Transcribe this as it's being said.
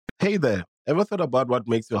Hey there, ever thought about what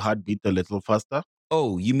makes your heart beat a little faster?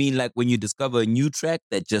 Oh, you mean like when you discover a new track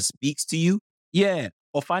that just speaks to you? Yeah,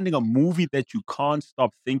 or finding a movie that you can't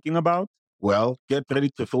stop thinking about. Well, get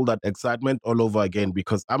ready to feel that excitement all over again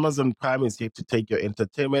because Amazon Prime is here to take your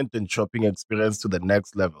entertainment and shopping experience to the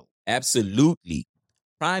next level. Absolutely.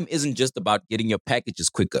 Prime isn't just about getting your packages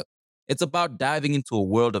quicker. It's about diving into a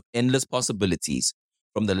world of endless possibilities,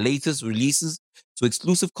 from the latest releases to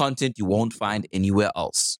exclusive content you won't find anywhere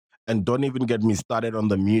else. And don't even get me started on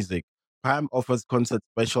the music. Prime offers concert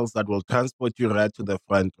specials that will transport you right to the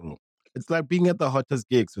front row. It's like being at the hottest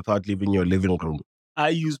gigs without leaving your living room. I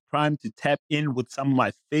use Prime to tap in with some of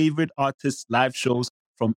my favorite artists' live shows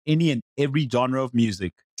from any and every genre of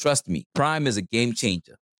music. Trust me, Prime is a game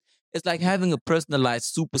changer. It's like having a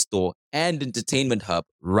personalized superstore and entertainment hub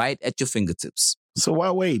right at your fingertips. So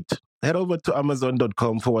why wait? Head over to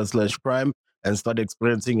amazon.com/prime and start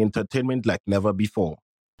experiencing entertainment like never before.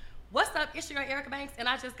 What's up? It's your girl Erica Banks, and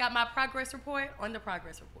I just got my progress report on the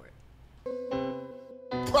progress report.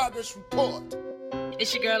 Progress report.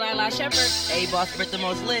 It's your girl Lala Shepherd. Hey, boss, Brit the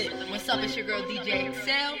most lit. What's up? It's your girl DJ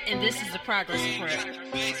Excel, and this is the progress report.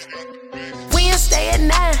 Wednesday at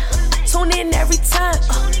 9. Tune in every time.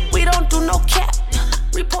 We don't do no cap.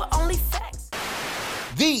 Report only facts.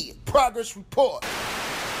 The progress report.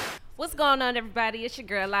 What's going on, everybody? It's your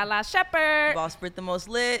girl Lala Shepherd. Boss Brit the most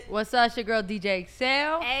lit. What's up? It's your girl DJ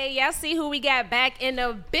Excel. Hey, y'all see who we got back in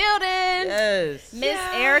the building? Yes. Miss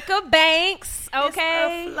Erica Banks.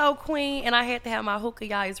 Okay. It's a flow queen, and I had to have my hookah,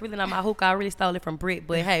 y'all. It's really not my hookah. I really stole it from Brit,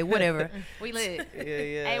 but hey, whatever. We lit. Yeah.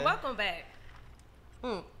 Hey, welcome back.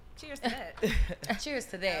 Cheers to that. Cheers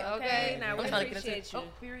to that. Okay, now we I'm trying to get appreciate you. Oh,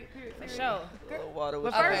 period. For sure. Water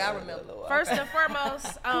was But first, Okay, I remember. First and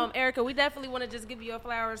foremost, Erica, we definitely want to just give you your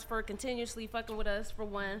flowers for continuously fucking with us, for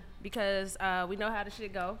one, because we know how the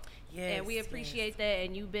shit go. Yes, and we appreciate that,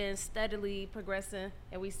 and you've been steadily progressing,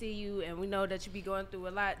 and we see you, and we know that you be going through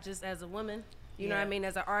a lot just as a woman. You know what I mean?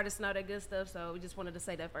 As an artist and all that good stuff, so we just wanted to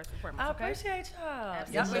say that first and foremost, I okay? appreciate y'all.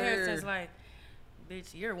 Absolutely. Y'all been here since like,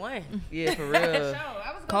 bitch, year one. Yeah, for real. I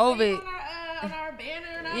was gonna say COVID. on our banner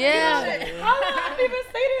and all Yeah. that shit. Hold on, I didn't even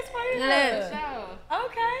see this right Yeah. here. Sure.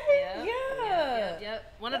 Okay. Yeah. Yep.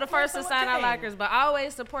 One of the first to sign our lockers, but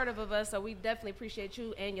always supportive of us, so we definitely appreciate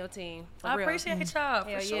you and your team. For I real. appreciate y'all,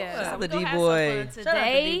 Hell for sure. yeah. Shout So out we to gonna have D-Boy. some fun Shout out to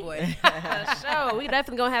today. D-Boy. For sure. We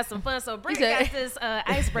definitely gonna have some fun. So Bree got this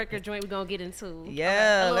icebreaker joint we're gonna get into.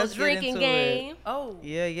 Yeah, A little let's drinking get into game. Oh.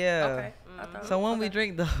 it. Yeah. Okay. I thought- So when we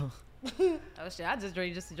drink though, Oh shit, I just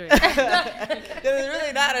drink just to drink. it's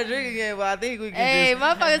really not a drinking game, but I think we can Hey, just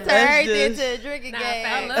motherfuckers turn let's everything just- into a drinking game. facts.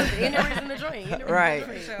 I love it. Any reason to drink. Any reason Right. to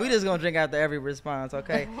drink. We just gonna drink after every response,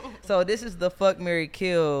 okay? So this is the Fuck, Marry,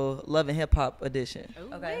 Kill Love and Hip Hop edition.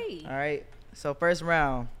 Okay. All right. So first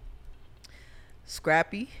round: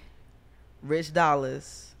 Scrappy, Rich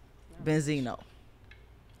Dollars, Benzino.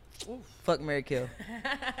 Fuck, Marry, Kill.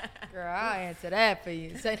 Girl, I'll answer that for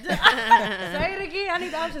you. Say it again. I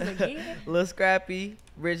need the options again. Lil Scrappy,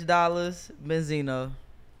 Rich Dollars, Benzino.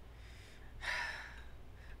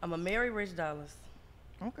 I'm a marry Rich Dollars.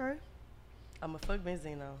 Okay. I'm a fuck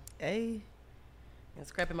Benzino. Hey. And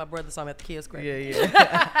Scrappy my brother, so I'm at the kill Scrappy.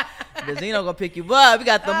 Yeah. Benzino gonna pick you up. We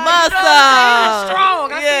got the muscle.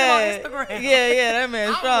 Strong. I see him on Instagram. Yeah, that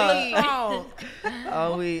man's strong. Strong.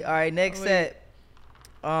 All right, next set.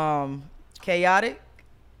 Chaotic,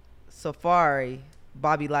 Safari,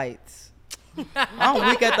 Bobby Lights. I'm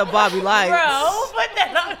weak at the Bobby Lights. Bro, put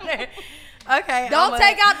that on there. Okay. Don't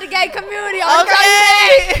take out the gay community.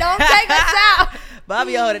 Okay. Don't take us out.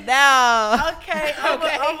 Bobby, hold it down. Okay. I'm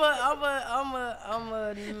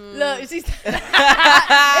a. Look, she's it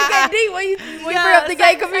get deep when you bring up the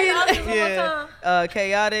gay community. Yeah.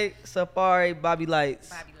 Chaotic, Safari, Bobby Lights.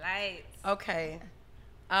 Bobby Lights. Okay.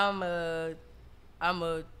 I'm a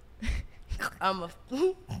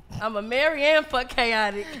marry and fuck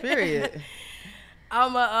chaotic. Period.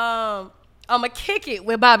 I'm a kick it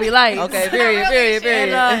with Bobby Lights. Okay, period.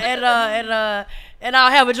 And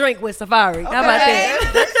I'll have a drink with Safari. How about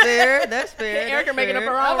that? That's fair. Erica making up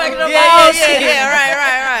her own. own. Making up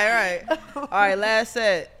Right. All right, last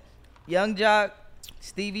set. Young Jock,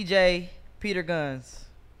 Stevie J, Peter Guns.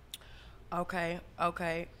 Okay.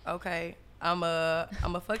 I'm a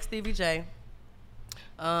fuck Stevie J.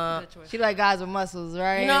 She like guys with muscles,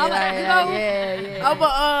 right? You know, I'm like, you know,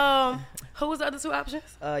 yeah. Who was the other two options?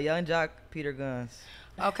 Young Jock, Peter Guns.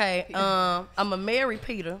 Okay. I'm a marry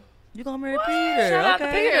Peter. You gonna marry Peter? Shout out to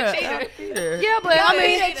okay. Peter. Shout out to Peter. Yeah, but I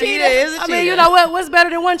mean, Cheater is a I cheater. mean, you know what? What's better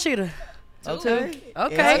than one cheater? Okay.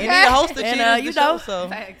 Okay. He need a host to And, cheat the show, so.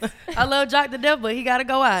 Facts. I love Jock to death, but he got to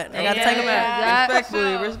go out. I got to take him out.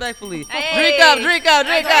 Respectfully. Hey. Drink up.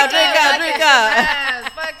 Yes,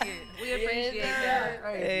 fuck it. We appreciate that.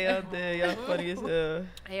 Hey, out there, y'all funny as hell.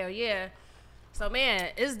 Hell yeah. So, man,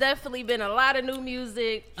 it's definitely been a lot of new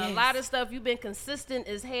music, a lot of stuff. You've been consistent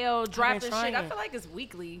as hell, dropping shit. I feel like it's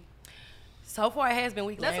weekly. So far, it has been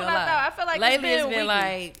weekly. That's what I thought. I feel like lately it's been weekly.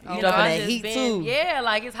 Like, You up in that heat, too. Yeah,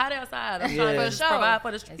 like it's hot outside. I'm trying to just provide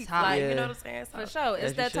for the streets. Like, you know what I'm saying? So, For sure.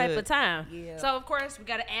 It's that type of time. Yeah. So, of course, we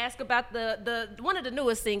got to ask about the one of the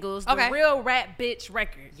newest singles, the Real Rap Bitch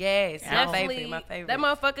record. Yes, Definitely, my favorite. That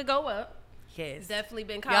motherfucker go up. Yes. Definitely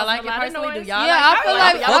been causing Y'all like a it lot of personally? noise. Do y'all Yeah, like I feel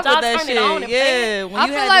like Fuck with that turn it on shit. and Yeah. When I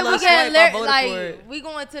you feel had like the we little getting swipe, I voted for like it. we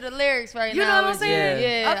going to the lyrics right You now. know what I'm saying?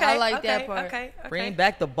 Yeah, Okay, I like that part. Okay. Bring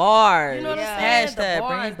back the bars. You know what I'm saying? Hashtag The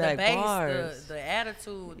bars, bring back the bass, bars. the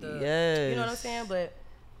attitude, the Yes. you know what I'm saying? But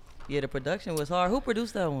Yeah, the production was hard. Who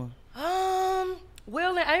produced that one?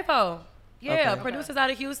 Will and Avo. Yeah, Okay. producers out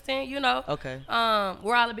of Houston, you know. Okay.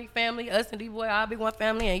 We're all a big family. Us and D-Boy, all big one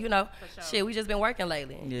family. And, you know, shit, we just been working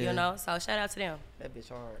lately, Yeah. you know. So, shout out to them. That bitch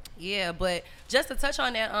hard. Yeah, but just to touch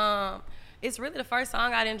on that, it's really the first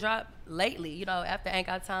song I didn't drop lately. You know, after Ain't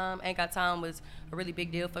Got Time. Ain't Got Time was a really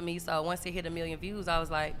big deal for me. So, once it hit 1 million views, I was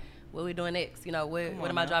like, what we doing next? You know, what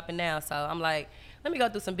am I dropping now? So, I'm like, let me go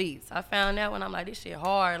through some beats. I found that one. I'm like, this shit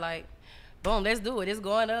hard. Like, boom, let's do it. It's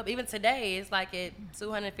going up. Even today, it's like at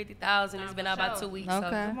 250,000. It's been out about 2 weeks. Okay. So,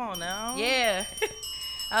 Come on now. yeah.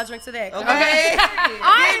 I'll drink to that. Okay.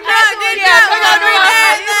 I ain't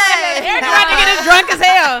Eric about to get as drunk as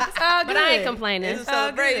hell. But I ain't complaining. It's a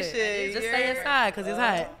celebration. Just stay inside because it's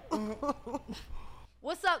hot.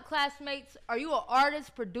 What's up, classmates? Are you an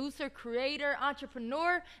artist, producer, creator,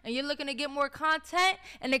 entrepreneur, and you're looking to get more content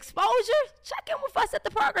and exposure? Check in with us at the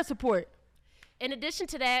Progress Report. In addition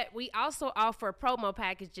to that, we also offer promo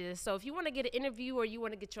packages. So if you want to get an interview or you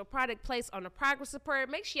want to get your product placed on the Progress Report,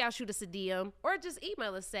 make sure y'all shoot us a DM or just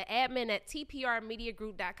email us at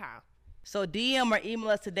admin@tprmediagroup.com. So DM or email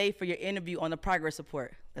us today for your interview on the Progress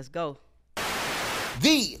Report. Let's go.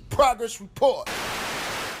 The Progress Report.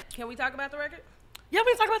 Can we talk about the record? Yeah,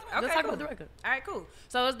 we can talk about Okay, let's talk cool. about the record. All right, cool.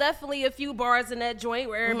 So it's definitely a few bars in that joint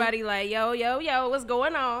where everybody like, yo, what's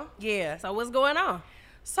going on? Yeah. So what's going on?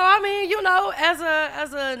 So I mean, you know, as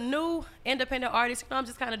a new independent artist, you know, I'm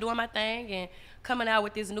just kind of doing my thing and coming out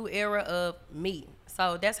with this new era of me.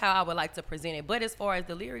 So that's how I would like to present it. But as far as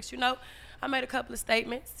the lyrics, you know, I made a couple of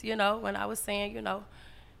statements, you know, when I was saying, you know,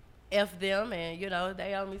 F them and, you know,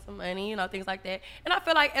 they owe me some money, you know, things like that. And I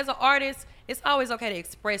feel like as an artist, it's always okay to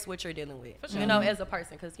express what you're dealing with, you know, as a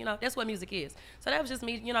person, because, you know, that's what music is. So that was just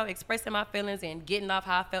me, you know, expressing my feelings and getting off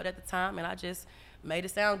how I felt at the time. And I just made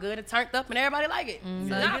it sound good and turned up and everybody like it. So,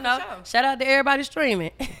 Nah, you know, for sure. shout out to everybody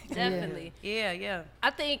streaming. Definitely. Yeah.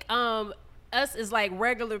 I think us as like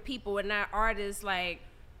regular people and not artists, like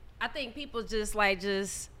I think people just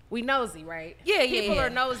we nosy, right? Yeah, People are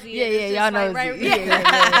nosy. Yeah, and it's y'all just know. like, right?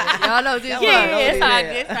 Y'all know this.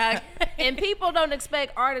 It's hot. And people don't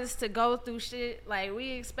expect artists to go through shit. Like we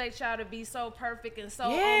expect y'all to be so perfect and so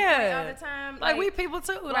on point all the time. Like we people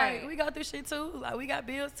too. Right. Like we go through shit too. Like we got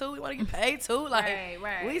bills too. We want to get paid too. Like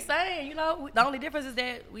Right. we saying, you know, the only difference is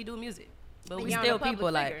that we do music, but we Y'all still the public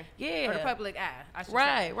people. Like figure, or the public eye. I should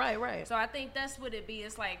say. Right. So I think that's what it be.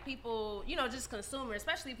 It's like people, you know, just consumer,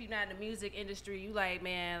 especially if you're not in the music industry. You like,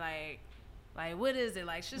 man, like what is it?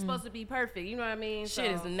 Like shit's supposed to be perfect. You know what I mean?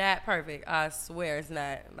 Shit is not perfect. I swear it's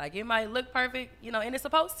not. Like it might look perfect, you know, and it's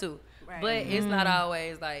supposed to, but it's not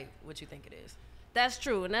always like what you think it is. That's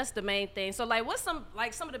true, and that's the main thing. So, like, what's some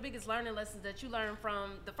of the biggest learning lessons that you learned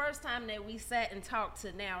from the first time that we sat and talked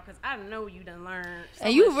to now? Because I know you done learned. So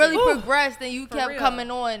And you much really shit. progressed and you For kept real.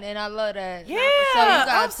 coming on, and I love that. Yeah, So you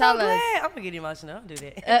gotta I'm so tell us. glad. I'm gonna get emotional. Don't do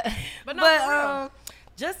that. But no, for real.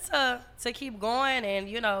 Just to keep going, and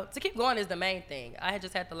you know, to keep going is the main thing. I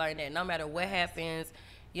just had to learn that no matter what happens,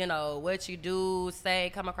 you know, what you do, say,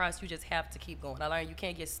 come across, you just have to keep going. I learned you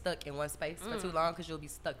can't get stuck in one space for too long because you'll be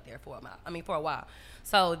stuck there for a while.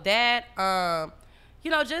 So that, you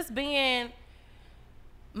know, just being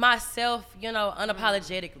myself, you know,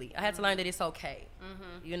 unapologetically. I had to learn that it's okay,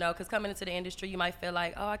 you know, because coming into the industry, you might feel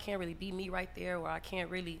like, oh, I can't really be me right there, or I can't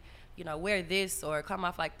really, you know, wear this or come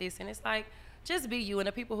off like this. And it's like, just be you, and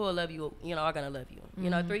the people who will love you, you know, are gonna love you.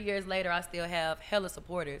 You know, 3 years later, I still have hella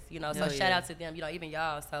supporters, you know, so shout out to them, you know, even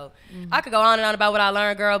y'all. So I could go on and on about what I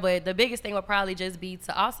learned, girl, but the biggest thing would probably just be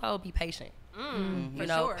to also be patient. You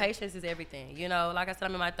know, sure. Patience is everything. You know, like I said,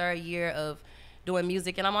 I'm in my 3rd year of doing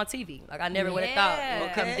music, and I'm on TV. Like I never would have thought it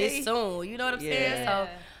would come this soon. You know what I'm saying? So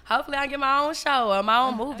hopefully I get my own show or my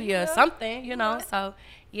own movie or something, you know. So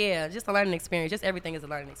Yeah, just a learning experience. Just everything is a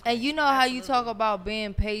learning experience. And you know how you talk about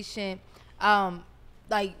being patient.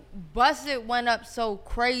 Like Busted went up so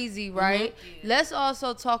crazy, right? Let's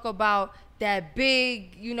also talk about that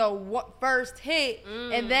big, first hit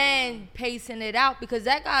and then pacing it out, because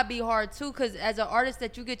that gotta be hard too. Because as an artist,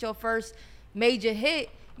 that you get your first major hit,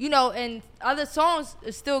 and other songs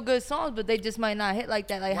are still good songs, but they just might not hit like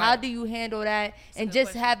that. Like, how do you handle that and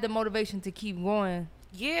just have the motivation to keep going?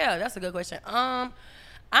 Yeah, that's a good question.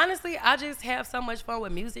 Honestly, I just have so much fun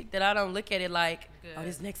with music that I don't look at it like, oh,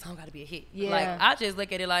 this next song got to be a hit. Yeah. Like, I just look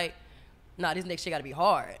at it like, nah, this next shit got to be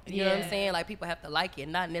hard. You know what I'm saying? Like, people have to like it,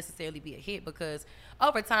 not necessarily be a hit, because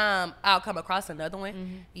over time, I'll come across another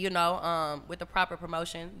one, with the proper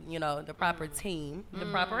promotion, the proper team, the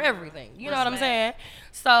proper everything. You know what I'm saying?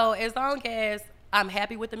 So as long as I'm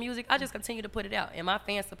happy with the music, I just continue to put it out. And my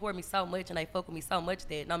fans support me so much and they fuck with me so much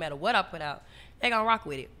that no matter what I put out, they gonna rock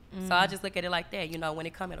with it. So I just look at it like that, when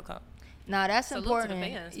it come, it'll come. Nah, that's Salute important. to the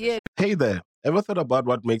fans. Yeah. Hey there, ever thought about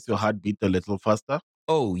what makes your heart beat a little faster?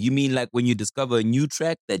 Oh, you mean like when you discover a new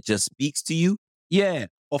track that just speaks to you? Yeah,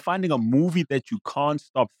 or finding a movie that you can't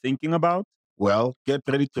stop thinking about. Well, get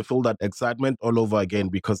ready to feel that excitement all over again,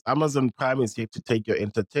 because Amazon Prime is here to take your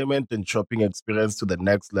entertainment and shopping experience to the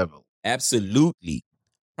next level. Absolutely.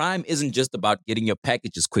 Prime isn't just about getting your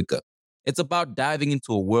packages quicker. It's about diving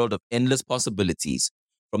into a world of endless possibilities,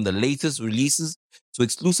 from the latest releases to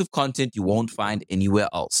exclusive content you won't find anywhere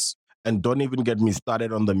else. And don't even get me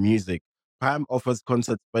started on the music. Prime offers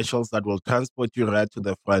concert specials that will transport you right to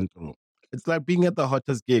the front row. It's like being at the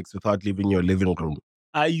hottest gigs without leaving your living room.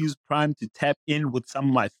 I use Prime to tap in with some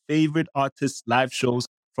of my favorite artists' live shows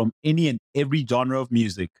from any and every genre of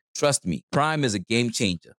music. Trust me, Prime is a game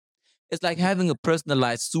changer. It's like having a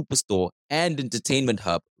personalized superstore and entertainment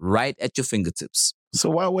hub right at your fingertips.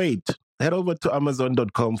 So why wait? Head over to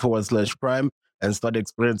amazon.com/prime and start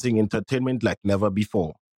experiencing entertainment like never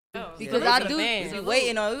before. Because I do be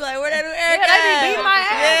waiting on you, like, where that new Yeah, Eric they be at? beating my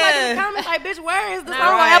ass like in the Yeah. comments, like, bitch, where is the song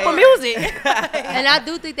on Apple Music? And I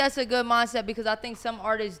do think that's a good mindset, because I think some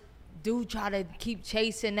artists do try to keep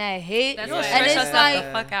chasing that hit. That's You'll right. stress And it's yourself like,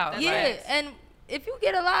 the fuck out. yeah, and if you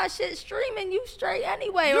get a lot of shit streaming, you straight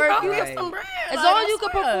anyway. You Or if gonna you get some bread. as like, long as you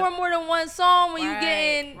that's can what. perform more than one song when you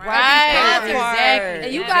getting Right, That exactly. part.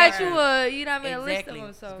 and you Yeah. got you a a list Exactly. of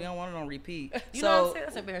them. So We don't want it on repeat. You know what I'm So, saying?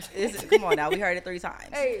 That's embarrassing. come on now, we heard it 3 times.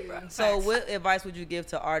 Hey. So what advice would you give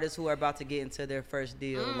to artists who are about to get into their first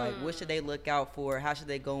deal? Like, what should they look out for? How should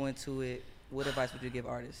they go into it? What advice would you give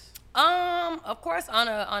artists? Of course, on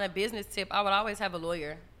a business tip, I would always have a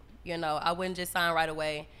lawyer. I wouldn't just sign right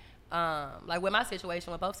away. Like with my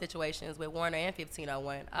situation, with both situations, with Warner and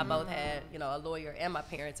 1501, I both had, a lawyer and my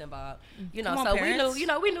parents involved. Come on, So parents.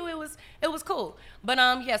 we knew it was cool. But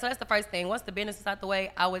so that's the first thing. Once the business is out the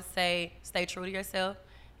way, I would say stay true to yourself.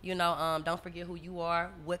 Don't forget who you are,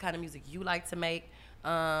 what kind of music you like to make.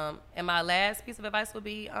 And my last piece of advice would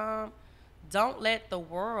be, don't let the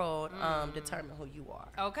world determine who you are.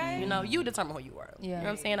 Okay. You determine who you are. Yeah. You know what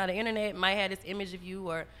I'm saying? Now, the internet might have this image of you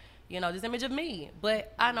or, this image of me.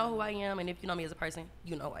 But I know who I am, and if you know me as a person,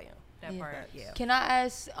 you know who I am. That part. Yeah. Can I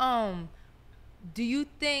ask, do you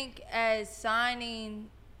think as signing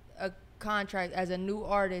a contract as a new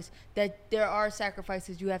artist that there are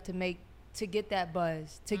sacrifices you have to make to get that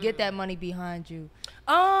buzz, to get that money behind you?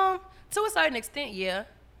 To a certain extent, yeah.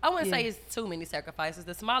 I wouldn't Yeah. say it's too many sacrifices.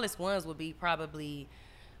 The smallest ones would be probably,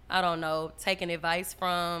 I don't know, taking advice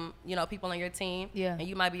from, people on your team. Yeah. And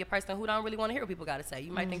you might be a person who don't really want to hear what people got to say.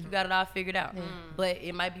 You might think you got it all figured out. But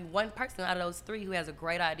it might be one person out of those 3 who has a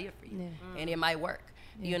great idea for you. And it might work.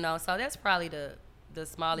 So that's probably the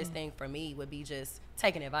smallest thing for me would be just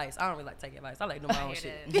taking advice. I don't really like taking advice. I like doing my own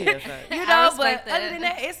shit. Yeah, fact. But respect that. other than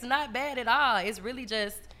that, it's not bad at all. It's really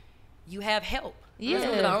just you have help. Yeah. That's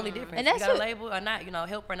really the only difference. And You that's got a what- label or not,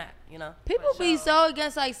 help or not, People be so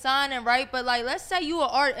against like signing, right? But like, let's say you an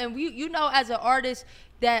art, and as an artist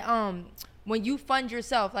that when you fund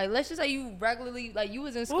yourself, like let's just say you regularly, like you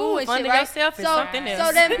was in school and shit, funding right? yourself is something So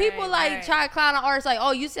else. then people like Right. try to clown an artist, like,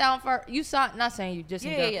 oh, you sign, not saying you just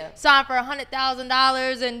in Yeah, general, yeah. sign for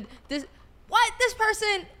 $100,000 and this. What? This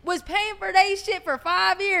person was paying for their shit for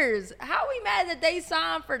 5 years. How we mad that they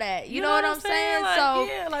signed for that? You know what I'm saying? Like, So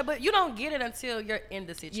yeah, but you don't get it until you're in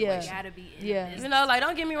the situation. You gotta be in Yeah. this.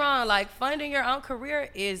 Don't get me wrong. Like funding your own career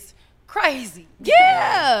is crazy.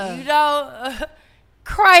 yeah.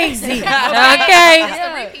 Crazy. Okay. That's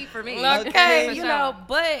the repeat for me. Okay, For sure.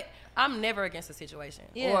 but I'm never against a situation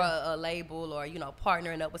Yeah. or a label or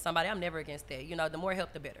partnering up with somebody. I'm never against that. The more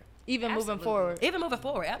help, the better. Even moving Absolutely. forward. Even moving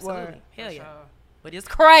forward, absolutely. Word. Hell yeah. But it's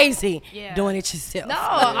crazy Yeah. doing it yourself. No,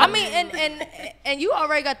 I mean, and you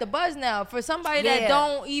already got the buzz now. For somebody that Yeah.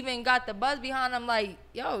 don't even got the buzz behind them, like,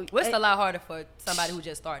 yo, Well, it's a lot harder for somebody who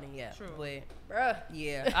just starting, yeah. True. But bruh.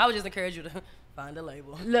 yeah, I would just encourage you to find a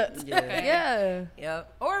label. Look, Yeah. yeah.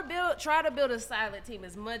 Yep. Or try to build a silent team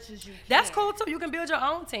as much as you can. That's cool too. You can build your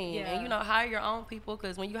own team, Yeah. and hire your own people.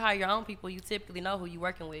 Because when you hire your own people, you typically know who you're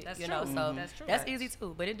working with. That's you true. know, so That's true. that's easy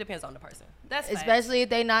too. But it depends on the person. That's facts. Especially if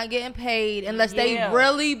they not getting paid, unless they Yeah.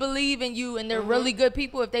 really believe in you and they're really good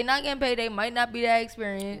people. If they not getting paid, they might not be that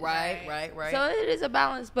experienced. Right. So it is a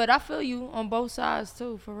balance, but I feel you on both sides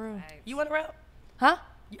too, for real. You want to rap? Huh?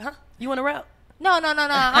 You want to rap? No.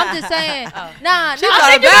 I'm just saying. Nah. She I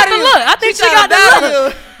trying think to you got battle you. I think she got the battle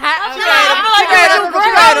look. you.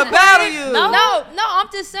 She ready to battle you. No, I'm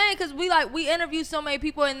just saying because we interview so many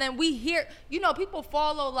people and then we hear, people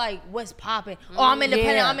follow like what's popping. Oh, I'm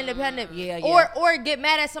independent. Yeah. I'm independent. Yeah. Or get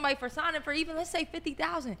mad at somebody for signing for even let's say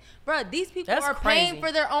 50,000. Bro, these people That's are paying crazy.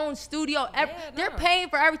 for their own studio. They're no. paying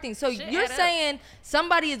for everything. So Shit you're add up. saying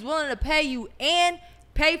somebody is willing to pay you and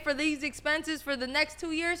pay for these expenses for the next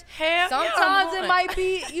 2 years? Hell yeah, Sometimes I'm it might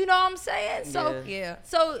be, you know what I'm saying? So Yeah.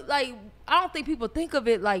 so like I don't think people think of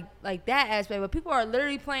it like that aspect, but people are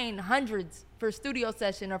literally paying hundreds for studio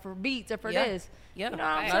session or for beats or for Yeah. this. Yeah. You know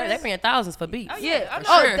what I'm No, saying? they paying thousands for beats. Yeah. I'm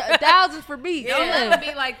Oh, sure. thousands for beats. Don't Yeah. let it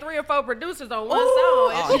be like 3 or 4 producers on one song.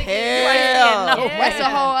 Oh, And shit get hell. crazy. That's a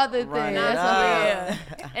whole other thing. Run it That's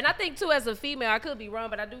up. And I think too, as a female, I could be wrong,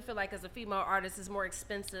 but I do feel like as a female artist, it's more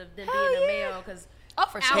expensive than Hell being a yeah. male because Oh,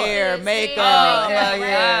 for sure. Hair, outfits, makeup. hair, Hell makeup,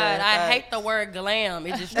 yeah. God, I hate the word glam.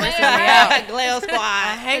 It just stresses me Yeah. out. Glam squad.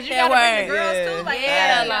 I hate Cause you that gotta bring the word. girls Yeah. too, like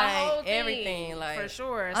Yeah, the like, whole thing, everything, like- for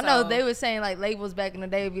sure. I know So- they were saying like labels back in the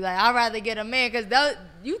day would be like, I'd rather get a man because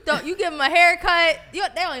you give them a haircut. They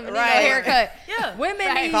don't even need Right. a haircut. Yeah. Women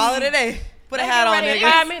Right. need. Call it a day. Put a They hat get on, ready in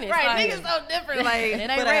nigga. 5 minutes. Right, like, niggas so different. Like it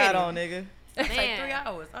ain't Put a ready. hat on, nigga. It's like Man. 3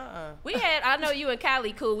 hours. We had, I know you and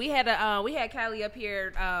Callie cool. We had Callie up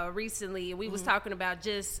here recently, and we was talking about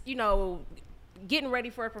just getting ready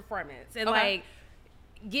for a performance and Okay. like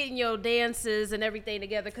getting your dances and everything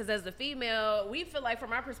together. Because as a female, we feel like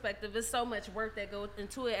from our perspective, it's so much work that goes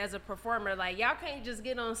into it as a performer. Like y'all can't just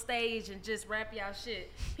get on stage and just rap y'all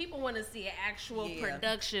shit. People want to see an actual Yeah.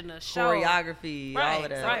 production, a show, Choreography, all Right, of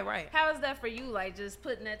that. right. How is that for you? Like just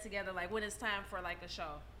putting that together, like when it's time for like a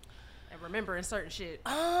show and remembering certain shit.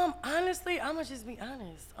 Honestly, I'm gonna just be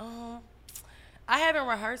honest. I haven't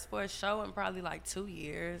rehearsed for a show in probably like 2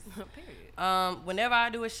 years. Period. Whenever I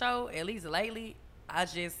do a show, at least lately, I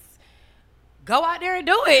just go out there and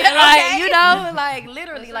do it. Like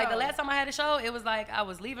literally, like the last time I had a show, it was like I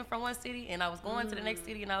was leaving from one city and I was going to the next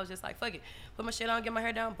city, and I was just like, fuck it, put my shit on, get my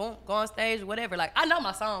hair down, boom, go on stage, whatever. Like I know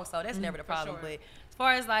my songs, so that's never the problem. sure. But as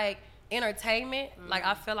far as like entertainment, like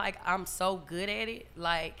I feel like I'm so good at it,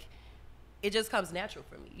 like it just comes natural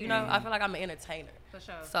for me. I feel like I'm an entertainer. For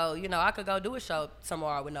sure. So, I could go do a show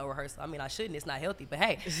tomorrow with no rehearsal. I mean, I shouldn't. It's not healthy, but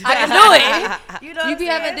hey, I can do it. You know You what be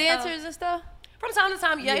I'm having saying? So- dancers and stuff? From time to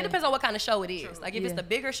time, yeah. It depends on what kind of show it is. Like, if it's Yeah. the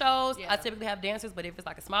bigger shows, Yeah. I typically have dancers. But if it's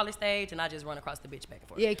like a smaller stage, and I just run across the bitch back and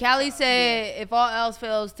forth. Yeah, Callie said if all else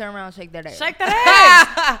fails, turn around, shake that ass. Shake that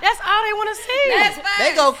ass. That's all they want to see.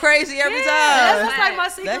 They go crazy every That's time. just like my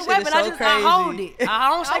That secret shit weapon. is I so just I hold crazy. it. I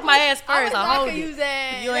don't shake my ass first. I hold can it. use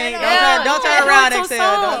that. You ain't Yeah. don't turn Yeah, around, too Excel.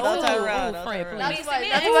 soon. Don't turn Ooh, around. ooh, Don't friend, turn please. around.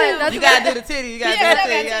 That's why. You gotta do the titty. You gotta do the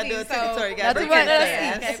titty. You gotta do the titty. You gotta That's break what- that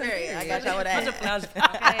that's- ass. that's- I got y'all with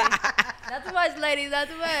that. Not too much, ladies. Not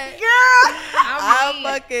too much. I'm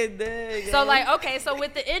fucking dead. So like, okay, so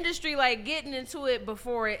with the industry, like getting into it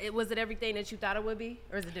before it was it everything that you thought it would be,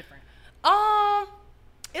 or is it different?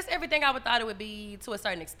 It's everything I would thought it would be to a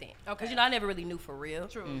certain extent. Okay. Because, I never really knew for real.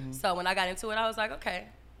 True. So when I got into it, I was like, okay,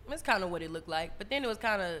 that's kind of what it looked like. But then it was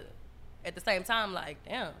kind of, at the same time, like,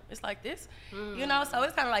 damn, it's like this. So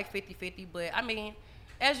it's kind of like 50-50. But, I mean,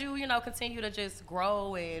 as you, continue to just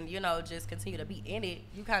grow and, just continue to be in it,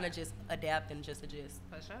 you kind of just adapt and just adjust.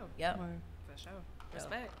 For sure. Yep. For sure.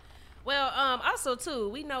 Respect. Well, also too,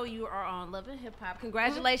 we know you are on Love and Hip Hop.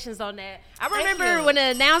 Congratulations on that. I remember you. when the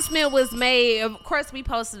announcement was made. Of course, we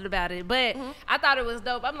posted about it, but I thought it was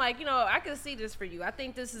dope. I'm like, I can see this for you. I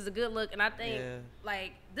think this is a good look, and I think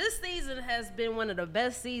like this season has been one of the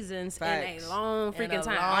best seasons Facts. in a long freaking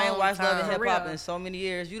time. I ain't watched Love and For Hip Hop real. in so many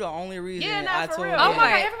years. You the only reason Yeah, I not for tuned real. in. Oh, my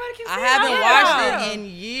Okay. God, everybody keeps I saying haven't that. watched it in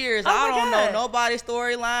years. Oh I my don't God. know nobody's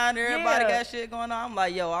storyline. Everybody Yeah. got shit going on. I'm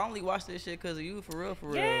like, yo, I only watched this shit because of you, for real, for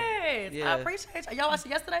real. Yes. Yeah. I appreciate you. Y'all watched it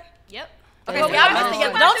yesterday? Yep. Okay, so y'all missed it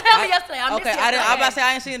yesterday. Don't tell me yesterday. I missed Okay, it yesterday. I'm about to say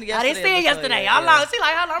I ain't seen it yesterday. I didn't see it yesterday. How long? She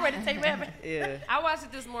like, how long? I'm ready to take me. Yeah. I watched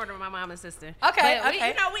it this morning with my mom and sister. Okay, But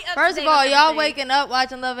okay. we up First to of date all, on y'all everything. waking up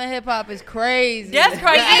watching Love and Hip Hop is crazy. That's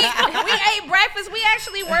crazy. We ate breakfast. We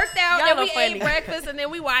actually worked out. Y'all Then look we funny. ate breakfast, and then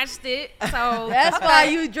we watched it. So That's okay. why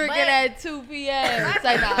you drinking But- at 2 p.m.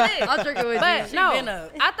 Say nah, I'll drink it with But you. no, been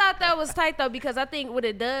up. I thought that was tight though, because I think what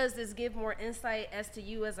it does is give more insight as to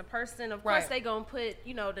you as a person. Of course, Right. they gonna put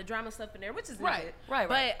the drama stuff in there, which is Right, needed. right.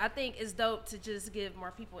 But I think it's dope to just give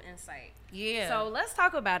more people insight. Yeah. So let's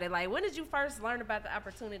talk about it. Like, when did you first learn about the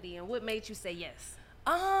opportunity, and what made you say yes?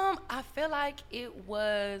 I feel like it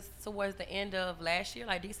was towards the end of last year,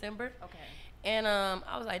 like December. Okay. And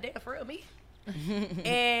I was like, damn, for real, me?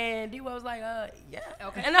 And D was like, yeah.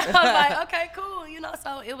 Okay. And I was like, okay, cool.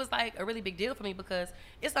 So it was like a really big deal for me because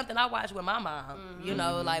it's something I watched with my mom,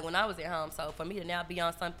 like when I was at home. So for me to now be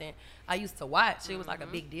on something I used to watch, it was like a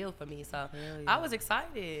big deal for me. So I was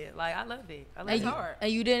excited. Like, I love it. I love it hard.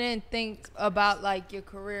 And you didn't think about like your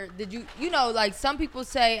career. Did you? Like some people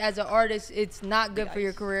say as an artist it's not good for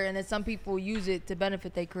your career, and then some people use it to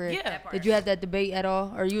benefit their career. Yeah. Did you have that debate at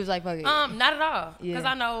all, or you was like fuck it? Not at all. Because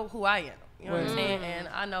Yeah. I know who I am. You know what I'm saying? And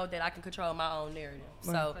I know that I can control my own narrative.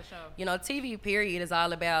 So, For sure. TV period is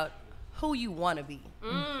all about who you want to be.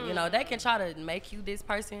 They can try to make you this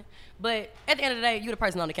person, but at the end of the day, you're the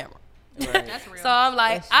person on the camera. That's real. So I'm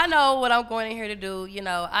like, I know what I'm going in here to do.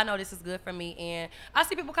 I know this is good for me. And I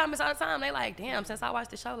see people comments all the time. They like, damn, since I watched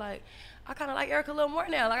the show, like, I kind of like Erica a little more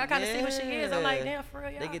now. Like, I kind of see who she is. I'm like, damn, for real,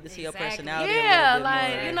 y'all. They get to see your Exactly. personality. Yeah, a little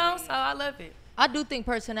bit like, more. so I love it. I do think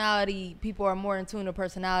people are more in tune to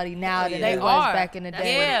personality now than yeah. they They was are. back in the That's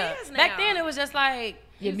day. what Yeah. it is Back now. then, it was just like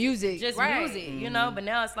Your music. just Right. music, But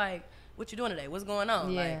now it's like, what you doing today? What's going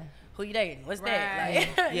on? Yeah. Like, who you dating? What's Right. that? Like,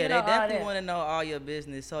 Yeah, you they know, all definitely that. want to know all your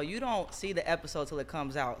business. So you don't see the episode till it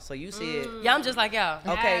comes out. So you see it. Yeah, I'm just like y'all.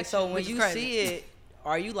 Okay, so when Which is you crazy. see it,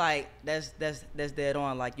 are you like that's dead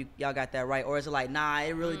on? Like y'all got that right, or is it like nah,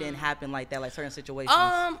 it really didn't happen like that? Like certain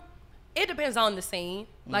situations. It depends on the scene.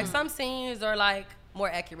 Like some scenes are like more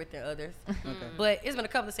accurate than others. But it's been a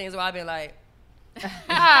couple of scenes where I've been like, all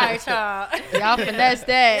right, y'all. Y'all finesse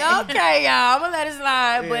that. Okay, y'all. I'm gonna let it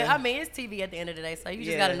slide. But I mean, it's TV at the end of the day, so you just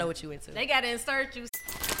Yeah. gotta know what you into. They gotta insert you.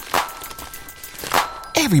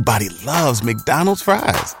 Everybody loves McDonald's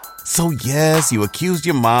fries. So yes, you accused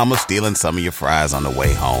your mom of stealing some of your fries on the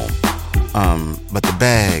way home. But the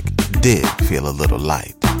bag did feel a little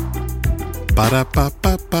light.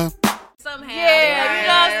 Ba-da-ba-ba-ba. Somehow. Yeah, you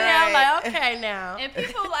know what I'm saying? I'm like, okay now. And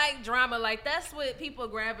people like drama. Like, that's what people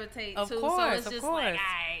gravitate Of to. So course, it's of just course. like, all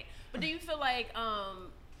right. But do you feel like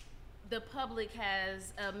the public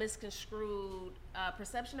has a misconstrued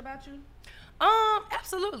perception about you?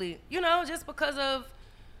 Absolutely. Just because of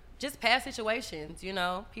just past situations,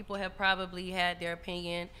 people have probably had their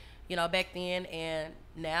opinion, back then, and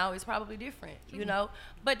now it's probably different,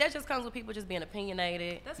 But that just comes with people just being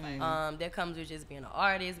opinionated. That's right. That comes with just being an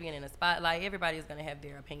artist, being in a spotlight. Everybody's gonna have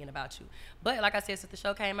their opinion about you. But like I said, since the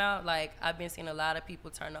show came out, like I've been seeing a lot of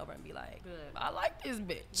people turn over and be like, Good. I like this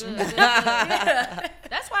bitch. Good.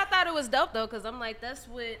 That's why I thought it was dope though, because I'm like, that's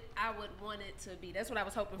what I would want it to be. That's what I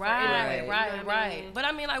was hoping for. Anyway, Right. you know what I mean? But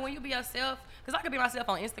I mean, like when you be yourself, because I could be myself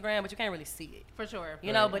on Instagram, but you can't really see it. For sure.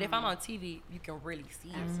 But if I'm on TV, you can really see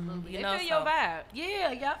it. Absolutely. You They know, feel your vibe. Yeah,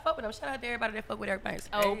 I fuck with them. Shout out to everybody that fuck with Eric Banks.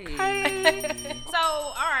 Okay. So,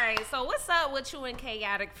 all right. So, what's up with you and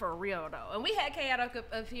Khaotic for real, though? And we had Khaotic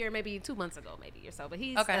up here maybe 2 months ago, maybe or so. But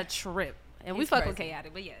he's Okay. a trip. And we He's fuck with crazy.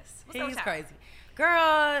 Khaotic, but yes. What's up with He's y'all? crazy.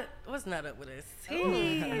 Girl, what's not up with us?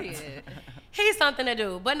 He's something to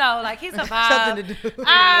do. But no, like he's a vibe. Something to do.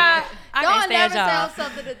 I Y'all can't stand never y'all. sound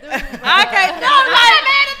something to do. I can't. No, like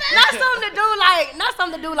not something to do. Like not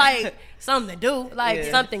something to do. Like something to do. Like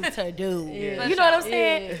Yeah. something to do. Yeah. You know what I'm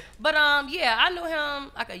saying? Yeah. But yeah, I knew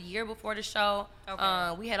him like a year before the show.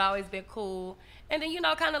 Okay. We had always been cool. And then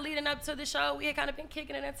kind of leading up to the show, we had kind of been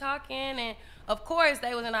kicking it and talking. And of course,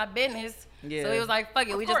 they was in our business. Yeah. So it was like, fuck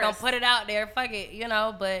it, Of we just gonna course. put it out there. Fuck it,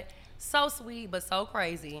 But so sweet, but so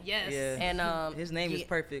crazy. Yes. Yeah. And His name is yeah.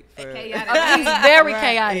 perfect for. Chaotic. He's very Right.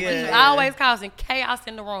 chaotic. Yeah. He's always causing chaos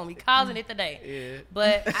in the room. He causing it today. Yeah.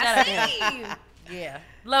 But shout out to him. See. Yeah.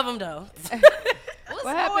 Love him though. What's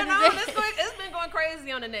What going happened on? today? It's been going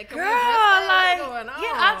crazy on the net. Can we Girl, address that? like, What's going on?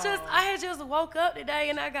 yeah, I had just woke up today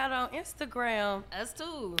and I got on Instagram Us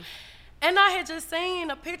too. and I had just seen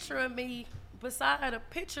a picture of me beside a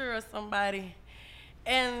picture of somebody.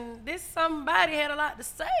 And this somebody had a lot to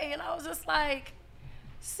say and I was just like,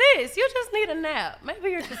 sis, you just need a nap. Maybe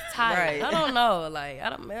you're just tired. Right. I don't know. Like,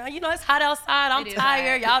 it's hot outside. I'm It is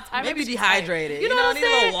tired. hot. Y'all tired. Maybe she's dehydrated. tired. You know what I'm need a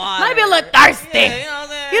saying? little water. Maybe a little thirsty. Yeah, you know what I'm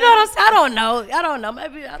saying? You know what I'm saying? I don't know.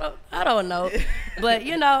 Maybe I don't know. But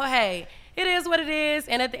you know, hey, it is what it is.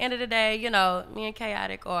 And at the end of the day, you know, me and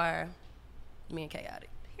Khaotic.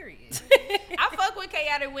 Period. I fuck with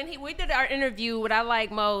Khaotic. When we did our interview, what I like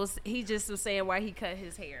most, he just was saying why he cut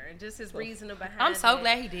his hair and just his reasoning behind it. I'm so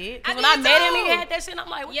glad he did. Because when I met him, he had that shit. And I'm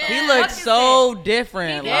like, what the He fuck looked is so that?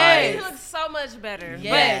 different. He looks so much better.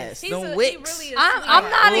 Yes, But the wicks. He really is I'm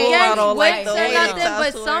not Ooh, I against don't like wigs those. or nothing, but I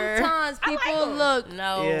swear. sometimes people look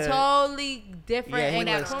totally different Yeah, he and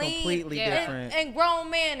looks clean completely different. and grown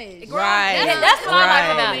man-ish. Right. Yeah, that's what I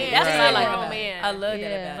like about Right. it. That's what I like Right. about it. Man. I love Yeah.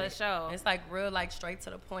 that about it. For sure. It's like real, like straight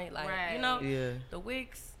to the point. Like, you know, Yeah. the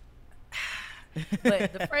wigs.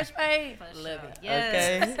 But the fresh fade, love it.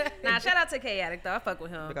 Yes. Okay. Nah, shout out to Khaotic though. I fuck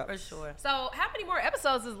with him. For sure. So, how many more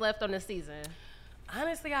episodes is left on this season?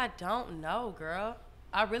 Honestly, I don't know, girl.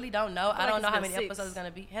 I really don't know. I like don't it's know how been many 6. episodes it's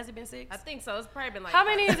gonna be. Has it been 6? I think so. It's probably been like How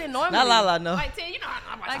many is it normally? Not Lala, no. Like 10. You know,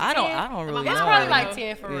 I'm Like like I 10? don't really know. It's probably like know.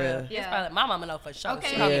 10 for Yeah. real. Yeah. It's probably my mama know for sure. Okay.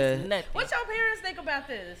 She don't Yeah. miss nothing. What your parents think about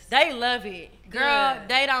this? They love it. Girl, Yeah.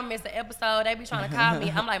 they don't miss an episode. They be trying to call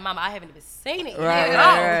me. I'm like, Mama, I haven't even seen it. Right,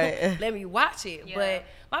 yet. right. Let me watch it. Yeah. But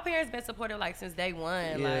my parents been supportive like since day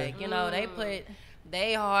one. Yeah. Like, you know, they put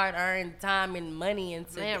they hard earned time and money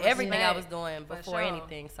into Man, everything I respect. was doing For before sure.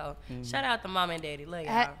 anything. So shout out to Mom and Daddy. Love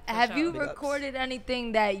y'all. Have you Big ups. recorded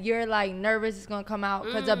anything that you're like nervous is gonna come out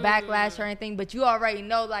because of backlash or anything? But you already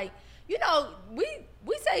know, like, you know, we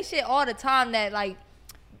say shit all the time that like,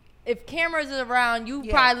 if cameras is around, you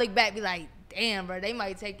probably look back and be like, damn, bro, they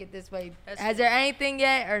might take it this way. Has there anything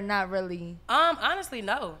yet or not really? Honestly,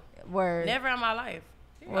 no. Word. Never in my life.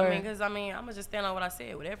 I Word. mean, because I'm gonna just stand on what I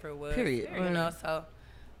said, whatever it was. Period. You know, so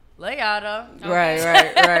lay out though. Right.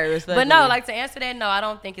 But Respectfully. no, like to answer that, no, I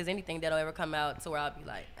don't think it's anything that'll ever come out to where I'll be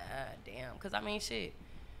like, damn. Because I mean, shit.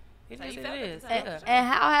 It So is you what felt it it is. at the time. Yeah. And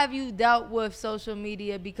how have you dealt with social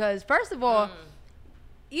media? Because first of all,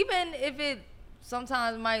 even if it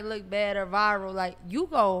sometimes might look bad or viral, like you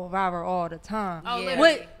go viral all the time. Oh, Yeah.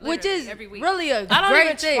 literally. Which is Every week. really a I don't great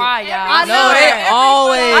even thing. try, y'all. I No, know. they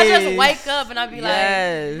always. I just wake up and I be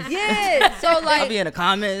Yes. Yeah. So I'll like be in the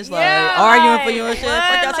comments, like, Yeah, arguing like, for you and shit. what?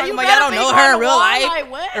 Fuck y'all Like, talking you about? Y'all don't better know be her on in the real wall, life.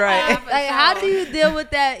 like, what? Right. like how do you deal with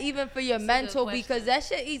that even for your mental? question. Because that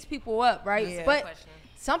shit eats people up, right? Yeah. But Question.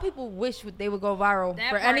 some people wish they would go viral That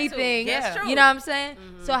for part, too. anything. That's true. You know what I'm saying?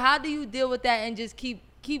 So how do you deal with that and just keep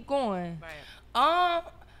going? I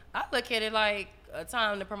look at it like a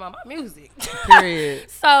time to promote my music. Period.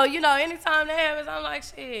 So, you know, anytime that happens, I'm like,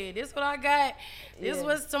 shit, this what I got. This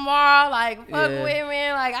was tomorrow. Like, fuck Yeah. with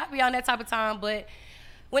me. Like, I be on that type of time. But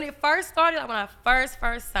when it first started, like when I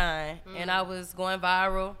first signed and I was going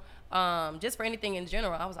viral, just for anything in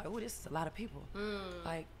general, I was like, ooh, this is a lot of people.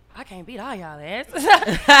 Like, I can't beat all y'all ass. So, you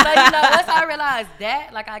know, once I realized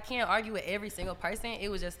that, like, I can't argue with every single person, it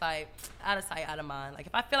was just like, out of sight, out of mind. Like,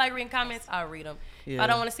 if I feel like reading comments, I'll read them. If Yeah. I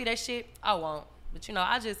don't want to see that shit, I won't. But, you know,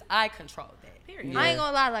 I control that. Period. I ain't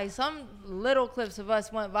gonna lie, like some little clips of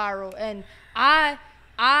us went viral, and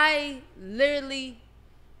I literally,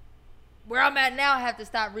 where I'm at now, I have to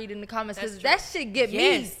stop reading the comments because that shit get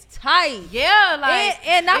me tight. Yeah, like,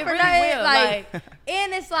 and not it for really nothing, will, like,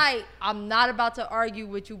 and it's like I'm not about to argue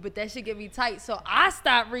with you, but that shit get me tight, so I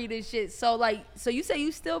stopped reading shit. So like, so you say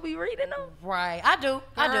you still be reading them? Right, I do.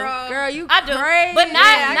 Girl, you I do. crazy. But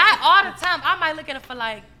not all the time. I might look at it for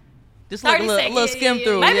like Just like 30 a little, seconds. little skim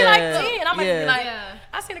through. Maybe yeah. like 10. I might be like, Yeah.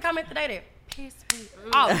 I seen a comment today that pissed me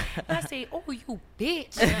off. And I said, oh, you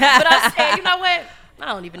bitch. But I said, you know what? I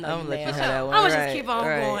don't even know I'm you, gonna let man. you have that one. I'm gonna Right, just keep on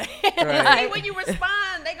right, going. right. See, when you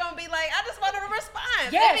respond, they gonna be like, I just wanted to respond.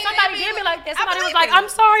 Yeah, They be- somebody they be did me like, like that. I Somebody was believe like, it. I'm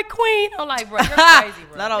sorry, queen. I'm like, bro, you're crazy,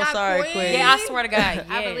 bro. Not all Not sorry, queen. queen. Yeah, I swear to God, yes.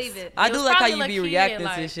 I believe it. I It do was like how probably you a be kid, reacting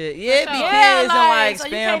like, to shit. Yeah, it be sure. kids Yeah, and like, like so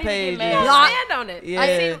you spam can't even get pages. mad. You Block. stand on it. Yeah. I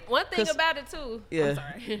see one thing 'Cause- about it too. Yeah. I'm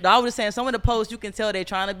sorry. No, I was just saying some of the posts you can tell they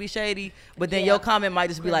trying to be shady, but then your comment might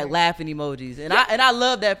just be like laughing emojis, and I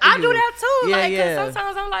love that for I you. do that too. Yeah, like, 'cause yeah.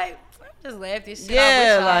 sometimes I'm like, just laugh this shit Yeah,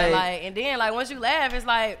 off with y'all. like- And then like once you laugh, it's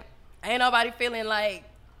like ain't nobody feeling like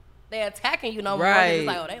they attacking you no more. Right. It's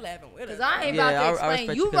like, oh, they laughing with us. Cause I ain't Yeah, about to I explain.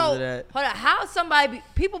 respect You you 'cause wrote, of that. hold on, how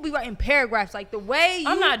people be writing paragraphs like the way you.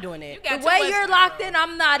 I'm not doing that. got The too way much you're time, locked bro. in,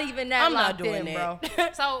 I'm not even that I'm not locked doing in, that. bro.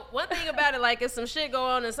 So one thing about it, like if some shit go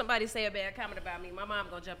on and somebody say a bad comment about me, my mom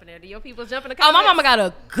gonna jump in there. Do your people jump in the Oh, comments? my mama got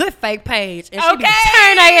a good fake page, and she be Okay.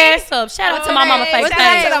 turning their ass up. Shout out to my mama fake What's page.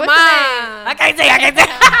 her name? to the What's her mom. I can't say.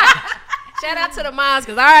 Shout out to the moms,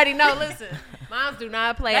 because I already know, listen, moms do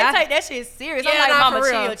not play. They take that shit serious. Yeah, I'm like, nah, mama,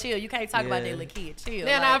 for real. chill. You can't talk about Yeah. that little kid. Chill.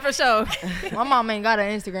 Yeah, like, nah, for sure. My mom ain't got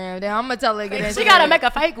an Instagram. Then I'm gonna tell her to get Instagram. she gotta make a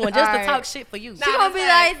fake one just All to right. talk shit for you. She gonna be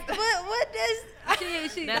like, what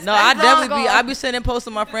No, I definitely be. I be sending posts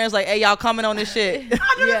to my friends like, "Hey, y'all comment on this shit." Let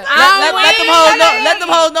them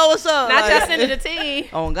hoes know what's up. Not y'all sending the tea.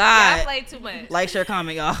 Oh God. Y'all play too much. Like, share,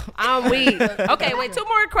 comment, y'all. I'm weak. Okay, wait. 2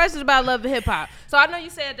 more questions about love and hip hop. So I know you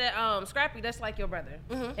said that Scrappy, that's like your brother,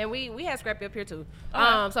 and we had Scrappy up here too.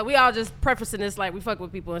 So we all just prefacing this like we fuck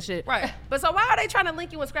with people and shit. Right. But so why are they trying to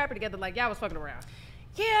link you and Scrappy together like y'all was fucking around?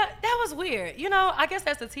 Yeah, that was weird. You know, I guess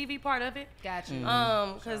that's the TV part of it. Gotcha.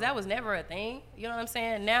 Because that was never a thing. You know what I'm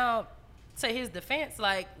saying? Now, to his defense,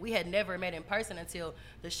 like, we had never met in person until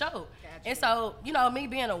the show. Gotcha. And so, you know, me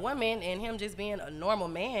being a woman and him just being a normal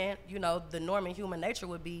man, you know, the norm in human nature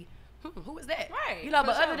would be, who is that? Right. You know,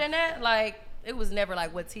 but For other sure. than that, like, it was never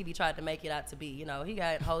like what TV tried to make it out to be. You know, he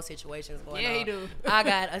got whole situations going on. Yeah, he do. I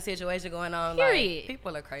got a situation going on. Period. Like,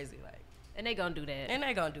 people are crazy. Like, And they gonna do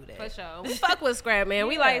that. For sure. We fuck with Scrap, man.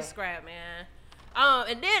 We like Scrap, man.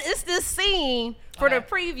 And then it's this scene for the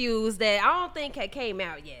previews that I don't think had came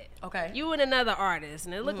out yet. Okay. You and another artist,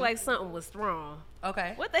 and it looked like something was wrong.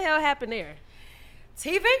 Okay. What the hell happened there?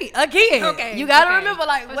 TV again. Okay. You gotta Okay. remember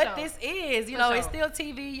like For what sure. this is. You For know, sure. it's still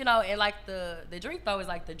TV. You know, and like the drink though is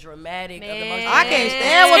like the dramatic of the most. I can't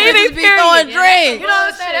stand when TV bitches be period. throwing drinks. You know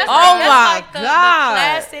what I'm saying? That's Oh like, my that's like the God.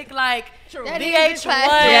 classic like That is VH1.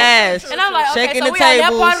 classic. Yes. And I'm like, okay, Shaking so the we on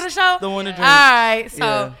that part of tables, the show. throwing the drinks. All right, so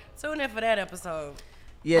Yeah. tune in for that episode.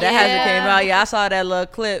 Yeah, that hasn't came out. Yeah, I saw that little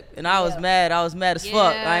clip and I was mad. I was mad as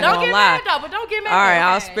fuck. I ain't Don't gonna get lie. mad though, but don't get mad. All right, though.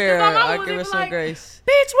 I'll spare her. Cause my mama I'll was give her even some like, grace.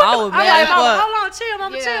 Bitch, what I the? was I'm mad like, as mama, fuck. hold on, chill,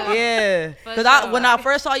 mama, chill. Yeah, For because when I sure.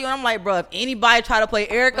 first saw you, I'm like, bro, if anybody try to play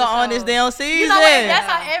Erica on this damn season, You know what? That's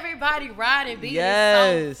how everybody ride and beat.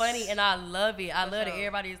 Yes. It's so funny, and I love it. I love that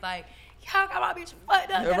everybody is like, y'all got my bitch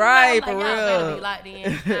fucked up. Right, I'm for like, y'all better real. be locked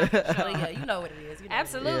in. So, yeah, you know what it is. You know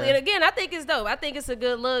Absolutely. Yeah. And again, I think it's dope. I think it's a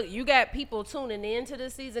good look. You got people tuning in to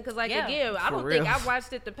this season because, like, Yeah. again, I For don't real. think I've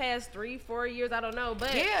watched it the past 3-4 years. I don't know.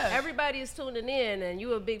 But Yeah. everybody is tuning in, and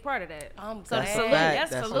you a big part of that. I'm So glad. salute.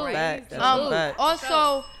 That's a salute. fact. That's Salute. a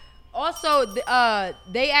fact. Also,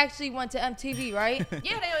 they actually went to MTV, right? Yeah,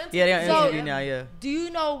 they on Yeah, they're So- on TV now. Yeah. Do you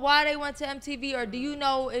know why they went to MTV, or do you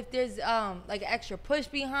know if there's like an extra push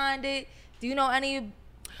behind it? Do you know anything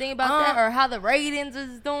about that, or how the ratings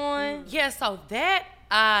is doing? Yeah, so that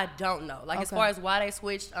I don't know. Like, as Okay. far as why they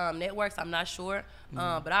switched networks, I'm not sure.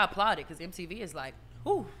 But I applaud it because MTV is like,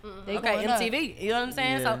 ooh, They okay, going up. MTV. You know what I'm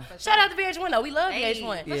saying? Yeah. So shout out to VH1 though. We love Hey,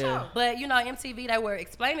 VH1. for sure. But you know, MTV, they were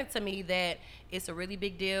explaining to me that it's a really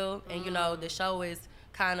big deal, and you know, the show is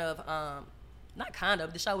kind of not kind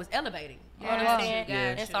of, the show is elevating. You know what I'm saying?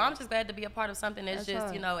 Yeah. And so I'm just glad to be a part of something that's just,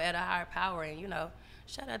 hard. you know, at a higher power, and you know,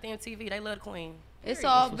 shout out to MTV. They love the queen. It's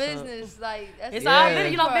all business, like that's It's the all Yeah.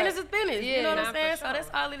 business. You know, part. business is business. You Yeah. know what Nah, I'm for saying? sure. So that's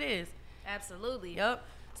all it is. Absolutely. Yep.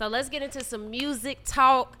 So let's get into some music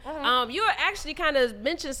talk. You actually kind of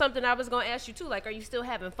mentioned something I was going to ask you too. Like, are you still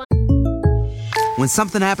having fun? When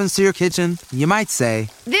something happens to your kitchen, you might say,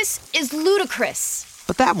 This is ludicrous.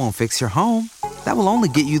 but that won't fix your home. That will only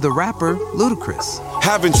get you the rapper, Ludacris.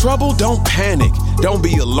 Having trouble? Don't panic. Don't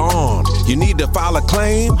be alarmed. You need to file a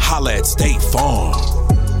claim? Holla at State Farm.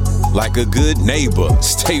 Like a good neighbor,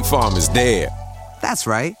 State Farm is there. That's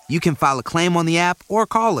right. You can file a claim on the app or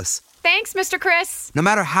call us. Thanks, Mr. Chris. No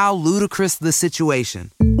matter how ludicrous the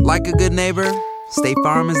situation, like a good neighbor, State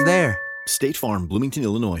Farm is there. State Farm, Bloomington,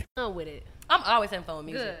 Illinois. With it. I'm always having fun with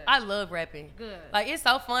music. Good. I love rapping. Good. Like, it's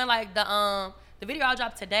so fun. Like, the video I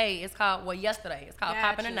dropped today is called, yesterday. It's called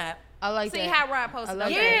Poppin' a Gotcha. Nap. I like See that. how Rod posted I up.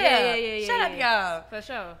 love Yeah. Yeah. Shout out to y'all. For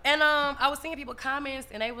sure. And I was seeing people comments,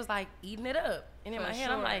 and they was, like, eating it up. And in For my head,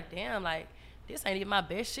 I'm sure. like, damn, like, this ain't even my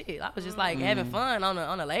best shit. I was just, like, having fun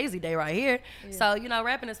on a lazy day right here. So, you know,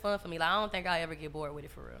 rapping is fun for me. Like, I don't think I'll ever get bored with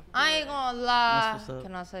it for real. I ain't gonna lie. That's what's up.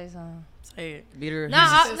 Can I say something? Say it. Beat her. Beat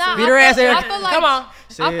her ass, Eric. I feel like, Come on.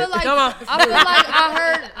 I feel like, Come on. I feel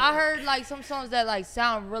like I heard like some songs that like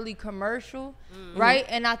sound really commercial, right?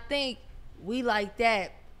 And I think we like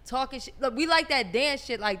that talking shit. Look, we like that dance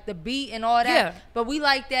shit, like the beat and all that. Yeah. But we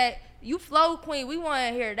like that. You flow queen. We want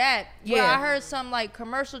to hear that. Yeah. Yeah. I heard some like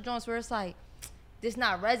commercial joints where it's like, this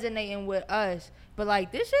not resonating with us, but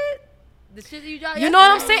like this shit. The shit that you got. You know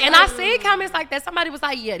what I'm saying? And I seen comments like that. Somebody was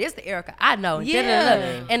like, yeah, this the Erica I know.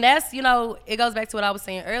 Yeah. And that's, you know, it goes back to what I was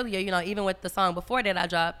saying earlier, you know, even with the song before that I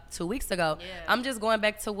dropped 2 weeks ago. Yeah. I'm just going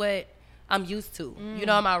back to what I'm used to. You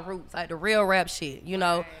know, my roots, like the real rap shit, you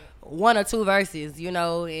know. 1 or 2 verses, you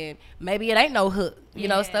know, and maybe it ain't no hook, you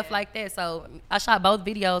know, stuff like that. So I shot both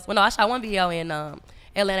videos. Well, no, I shot one video in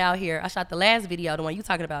Atlanta out here. I shot the last video, the one you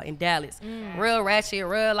talking about in Dallas. Real ratchet,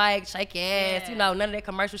 real like shake your ass, you know, none of that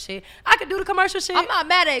commercial shit. I could do the commercial shit. I'm not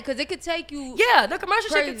mad at it because it could take you. Yeah, the commercial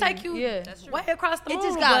crazy. shit could take you way across the moon. It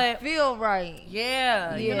just gotta feel right.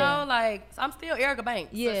 Yeah, you know, like I'm still Erica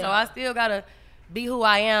Banks. Yeah. So I still gotta be who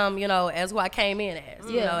I am, you know, as who I came in as.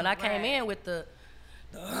 You know, and I came in with the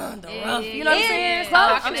rough, you know what I'm saying? So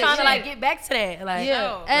I'm trying to like get back to that. Like,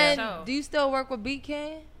 and do you still work with Beat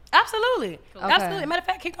King? Absolutely. Cool. Absolutely. Okay. Matter of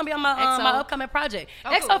fact, he's gonna be on my my upcoming project. Oh,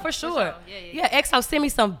 EXO cool. for sure. Yeah, EXO send me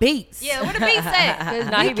some beats. Yeah, where the beats at?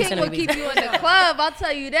 Because Nah, he Beat be King sending will me keep beats. you in the club, I'll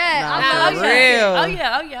tell you that. Nah, I love for that.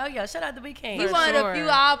 real. Oh yeah. Shout out to B King. He one of the few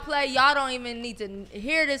I'll play. Y'all don't even need to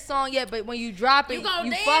hear this song yet, but when you drop it, you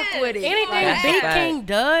fuck with it. Anything Beat King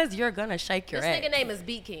does, you're gonna shake your This ass. nigga name is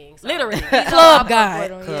Beat King. So. Literally. He's Club all guy.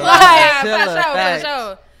 Club Club guy.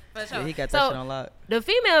 guy. For sure. Yeah, he got that shit on lock. The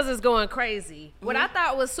females is going crazy. What I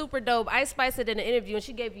thought was super dope, Ice Spice did in the interview, and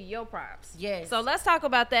she gave you your props. Yes. So let's talk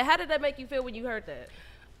about that. How did that make you feel when you heard that?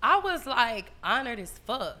 I was like honored as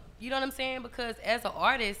fuck. You know what I'm saying? Because as an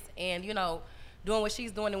artist and, you know, doing what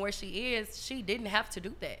she's doing and where she is, she didn't have to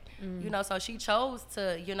do that. You know, so she chose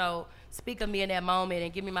to, you know, speak of me in that moment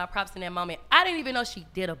and give me my props in that moment. I didn't even know she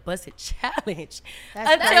did a busted challenge. That's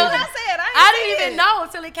what I said. I didn't even know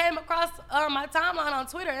until it came across my timeline on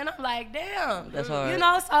Twitter, and I'm like, damn. That's hard. You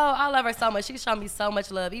know, so I love her so much. She showed me so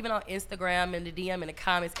much love, even on Instagram and the DM and the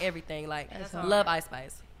comments, everything. Like, love Ice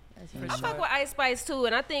Spice. I fuck with Ice Spice too,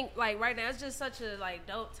 and I think like right now it's just such a like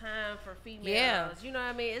dope time for females. Yeah. You know what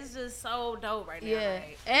I mean? It's just so dope right now. Yeah,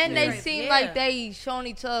 Like, and it's they crazy. seem Yeah. like they showing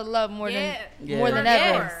each other love more than For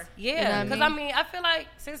ever. sure. Yeah, because I mean, I feel like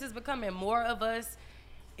since it's becoming more of us,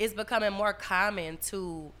 it's becoming more common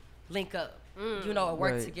to link up, you know, or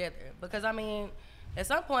work Right. together. Because I mean, at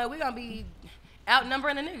some point we're gonna be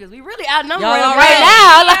outnumbering the niggas. We really outnumber Y'all them are right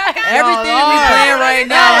now. Like, everything we playing right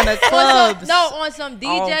now in the clubs. On some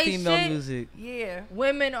all DJ female shit. music. Yeah.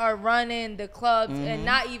 Women are running the clubs and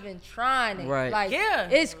not even trying it. Right. Like, Yeah.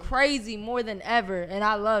 it's crazy more than ever, and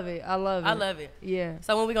I love it. I love it. Yeah.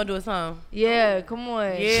 So when we gonna do a song? Yeah, come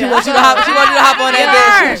on. Yeah. She wants you to hop. She wants you to hop on that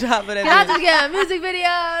bitch. She wants you to hop on that Can I bitch. just get a music video?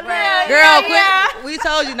 Right. Girl, quit. We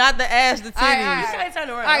told you not to ask the titties. You should turn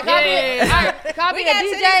around. All right, can I be a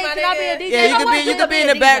DJ? Can I be a DJ? Yeah, you could be in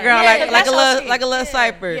the background like a little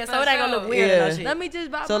cypher. Yeah, so it ain't gonna look weird. Yeah. And shit. Let me just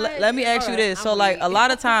bob So my head. let me ask you All this. right, So I'm like weak. a lot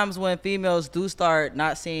of times when females do start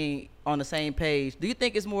not seeing on the same page, do you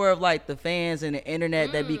think it's more of like the fans and the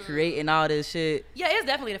internet that be creating all this shit? Yeah, it's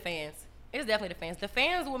definitely the fans. It's definitely the fans. The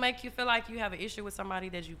fans will make you feel like you have an issue with somebody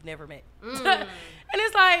that you've never met. And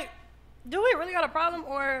it's like, do we really got a problem,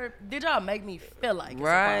 or did y'all make me feel like it's a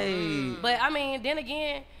problem? But I mean, then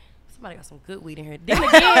again, somebody got some good weed in here. Then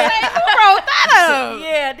again, who wrote that up?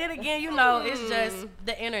 Yeah, then again, you know, it's just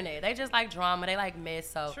the internet. They just like drama. They like mess.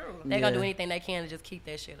 So they gonna do anything they can to just keep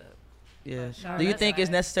that shit up. Yeah. Sure, Do you that's think it's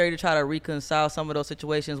right. necessary to try to reconcile some of those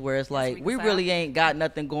situations where it's like we reconcile. really ain't got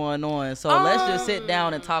nothing going on, so let's just sit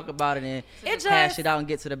down and talk about it and It hash just- it out and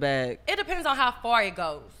get to the bag? It depends on how far it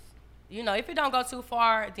goes. You know, if it don't go too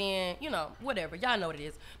far, then, you know, whatever. Y'all know what it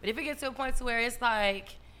is. But if it gets to a point to where it's like,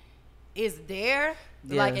 it's there,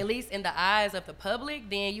 like Yeah. at least in the eyes of the public,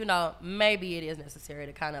 then, you know, maybe it is necessary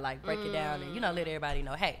to kind of like break it down and, you know, let everybody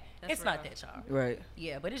know, hey, it's not that, y'all. Right.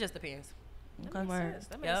 Yeah, but it just depends. That makes sense.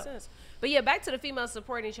 That makes Yep. sense. But yeah, back to the females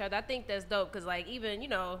supporting each other. I think that's dope because, like, even, you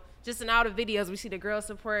know, just in all the videos, we see the girls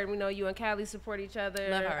support. We know you and Callie support each other.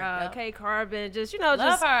 Love her, yep. K Carbon, just, you know, Love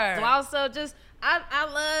just her. also just, I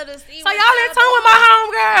love to see. So y'all in tune with my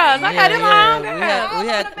homegirls. I got them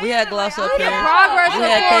homegirls. We had Gloss up We here. the progress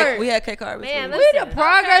report. We had K Carbon. Man, too. We the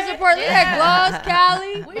progress report. Look at Gloss,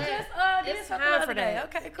 Callie. We just did It's something time the for other day.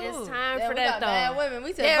 that. Okay, cool. It's time Yeah, for we that, got though. bad women.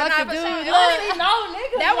 We said, Yeah, fuck nah, the for dude. sure. Look. No,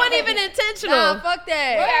 nigga. That wasn't even intentional. Nah, fuck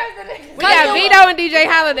that. We got Vito and DJ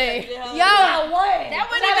Holiday. Yo, That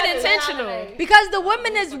wasn't even intentional. because the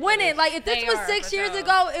women is winning. Like, if this They was are, 6 for years sure.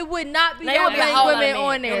 ago, it would not be They that would be a many whole lot of women men.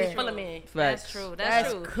 on It was there. full of men. That's Facts. true. That's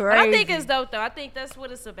That's true. But I think crazy. it's dope though. I think that's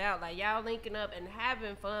what it's about. Like y'all linking up and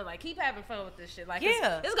having fun. Like keep having fun with this shit. Like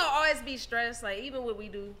Yeah. it's gonna always be stress. Like even what we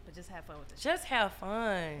do, but just have fun with this shit. Just have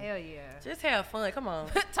fun. Hell yeah. Just have fun. Come on.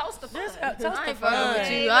 Toast the fun. Just toast I the ain't fun. fucking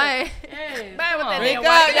with you. I ain't. Hey, Bye with come that on. damn Drink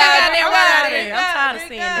white. up, y'all. Goddamn Drink white up, out here. drink I'm up, tired of drink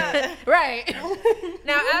seeing up. that. Right.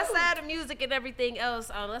 Now outside of music and everything else,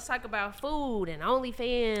 let's talk about food and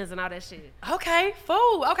OnlyFans and all that shit. Okay,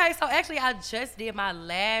 food. Okay, so actually I just did my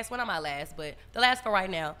last, well not my last, but the last for right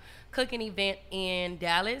now. cooking event in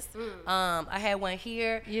Dallas. I had one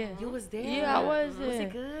here. Yeah. You was there? Yeah, I was there. Was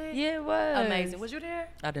it good? Yeah, it was. Amazing. Was you there?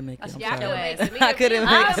 I didn't make it. I'm Yeah, sorry. I couldn't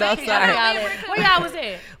make it. I'm sorry. Where y'all was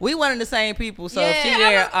at? We one of the same people, so Yeah, if she I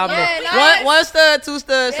there, was- I'm yeah, there. nice. One stud, two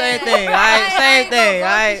stud, same thing. All right, same thing. All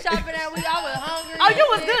right. Shopping that week, I was hungry. Oh, you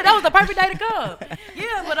was good. That was the perfect day to come.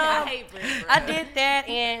 Yeah, but I hate bread, bro. I did that,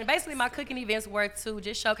 and basically my cooking events were to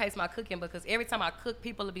just showcase my cooking, because every time I cook,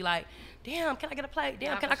 people will be like, "Damn, can I get a plate?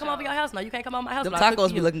 Damn, can I come over your house?" No, you can't come over my house. Them but I cook tacos for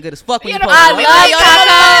be you. looking good as fuck when you know, post I them. love Hey, yo,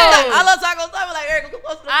 tacos. I love tacos. I'm like, Erica, come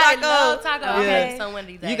post them I tacos. love tacos. Yeah. Okay, so one of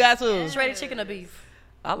these days. You got to. Shredded chicken or beef?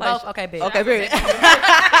 I like. Both. Okay, bet. Okay, period.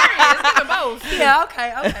 Both. Yeah,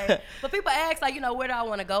 okay. But people ask, like, where do I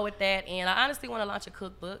want to go with that? And I honestly want to launch a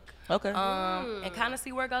cookbook. Okay. And kind of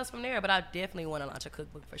see where it goes from there. But I definitely want to launch a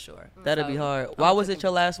cookbook for sure. That'd be hard. Why was it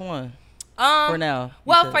your last one? For now. you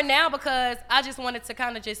Well, said. for now, because I just wanted to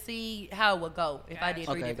kind of just see how it would go if I did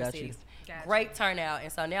 3 Okay, different got you. cities. Great turnout,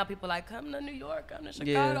 and so now people like, come to New York, come to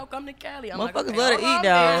Chicago, come to Cali. I'm like, Motherfuckers okay, love to hold eat on,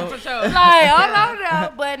 now. bitch, for sure. Like, hold on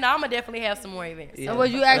now. But no, I'm gonna definitely have some more events. Yeah. So was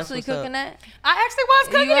you That's actually what's up. cooking that? I actually was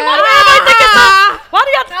cooking it. Yeah. Why do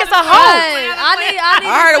y'all think it's a hoax? I need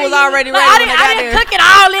I heard it was already ready I when I didn't, got I didn't there. cook it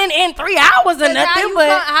all in 3 hours or nothing,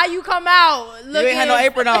 but How you come out? You ain't had no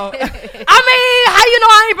apron on. I mean, how you know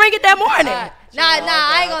I ain't bring it that morning? Nah,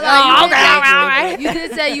 I ain't gonna Oh, lie. okay. You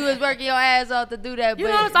did say you was working your ass off to do that. You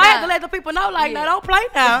but know, so I had to nah. let the people know, like, no, don't play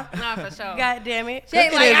now. Nah, for sure. God damn it. She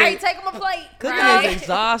ain't Cooking like, is I ain't taking my plate. Cooking Right? is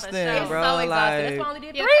exhausting, It's bro. so exhausting. That's Like, why I only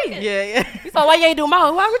did 3. yeah. So why you ain't do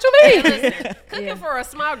more? Why would you mean? Cooking for a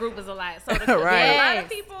small group is a lot. So to cook Right. for a lot Yes, of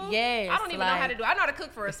people, yes, I don't even know like- how to do it. I know how to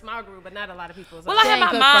cook for a small group, but not a lot of people. So Well, I had my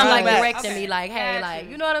cook mom for like us. directing Okay. me, like, hey, Got like,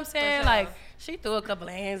 you. you know what I'm saying? sure. Like, she threw a couple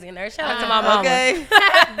of hands in there. Shout out to my mama. Okay.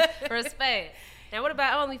 respect. Now, what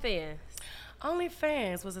about OnlyFans?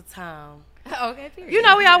 OnlyFans was a time. Okay, period. You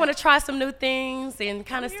know, we all want to try some new things and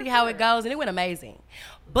kind of see how it goes, and it went amazing.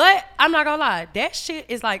 But I'm not gonna lie, that shit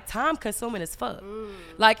is like time consuming as fuck.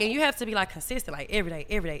 Like, and you have to be like consistent, like every day.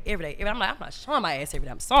 I'm like, I'm not showing my ass every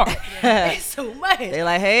day. I'm sorry, it's too much. They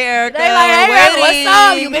like, hey, Erica. They like, hey, we're what's up?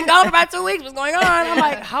 waiting. You've been gone for about 2 weeks. What's going on? I'm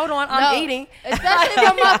like, hold on, I'm No, eating. Especially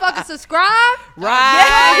if motherfuckers subscribe. Right.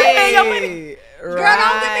 Yeah, you pay your money. Girl,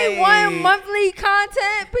 don't give me one monthly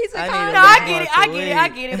content piece of I need content. a No, I month get it. to I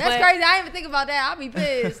wait. get it. That's but- crazy. I didn't even think about that. I'll be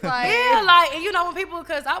pissed. Like, Yeah, like, and you know, when people,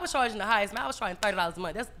 because I was charging the highest, man, I was charging $30 a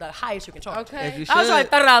month. That's the highest you can charge. Okay. If you I was should.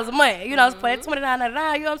 charging $30 a month. You know, for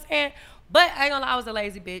 $29.99, you know what I'm saying? But I ain't gonna lie, I was a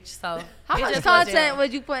lazy bitch, so. how it much just content wasn't-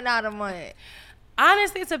 was you putting out a month?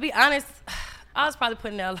 Honestly, to be honest, I was probably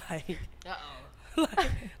putting out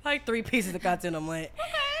like 3 pieces of content a month.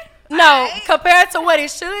 No, compared to what it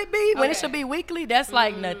should be, when it should be weekly, that's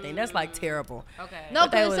like nothing. That's like terrible. Okay. No,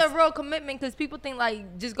 But that because it's a was- real commitment. Because people think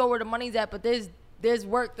like just go where the money's at, but there's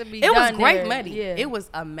work to be It done. was great there. money. Yeah. It was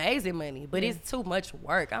amazing money, but it's too much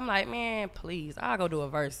work. I'm like, man, please, I'll go do a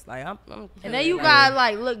verse. Like, I'm And then you gotta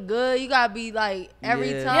like look good. You gotta be like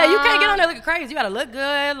every Yeah. time. Yeah, you can't get on there looking crazy. You gotta look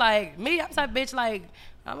good. Like me, I'm the type of bitch like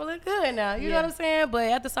I'm gonna look good now. You know what I'm saying? But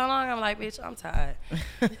after so long, I'm like, bitch, I'm tired.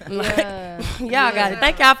 Yeah. Y'all got it.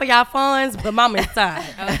 Thank y'all for y'all funds, but mama's tired.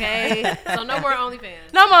 Okay. So no more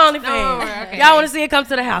OnlyFans. No more OnlyFans. No more, okay. Y'all want to see it, come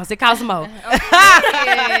to the house. It costs more.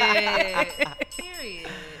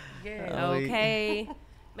 Period. Oh, Okay.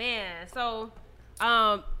 Man, so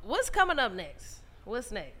what's coming up next?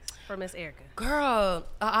 What's next for Miss Erica? Girl,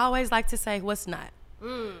 I always like to say what's not.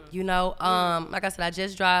 You know, like I said, I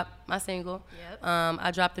just dropped my single. Yep. I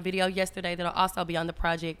dropped the video yesterday that'll also be on the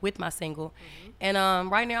project with my single. And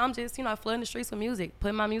right now I'm just, flooding the streets with music,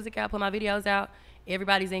 putting my music out, putting my videos out.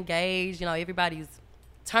 Everybody's engaged, everybody's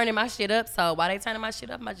turning my shit up. So while they turning my shit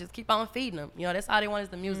up, I just keep on feeding them. That's all they want is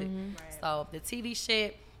the music. So the TV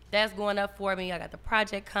shit, that's going up for me. I got the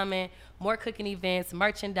project coming, more cooking events,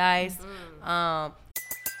 merchandise.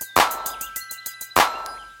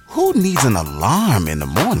 Who needs an alarm in the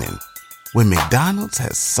morning when McDonald's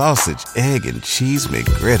has sausage, egg, and cheese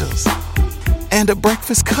McGriddles and a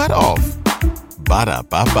breakfast cutoff?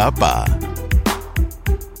 Ba-da-ba-ba-ba.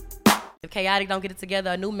 If Khaotic don't get it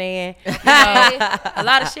together, a new man. A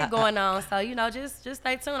lot of shit going on. So, just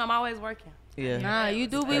stay tuned. I'm always working. Yeah. Nah, you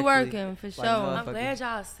do be Exactly. working for sure. I'm glad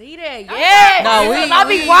y'all see that. Yeah. No, I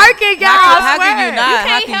be working, y'all. How can you not? How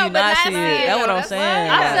can't can you help but not not see see it? it, That's what though. I'm That's saying.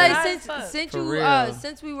 why. Like, I say For real.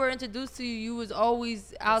 since we were introduced to you, you was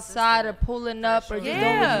always outside or pulling up or just doing what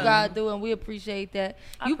Yeah. you gotta do, and we appreciate that.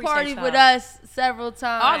 I You appreciate partied with y'all. us several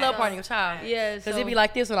times. I love partying with y'all. Yeah, Because so- it be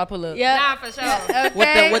like this when I pull up. Yeah, Nah, for sure.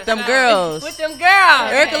 okay. with them girls. With them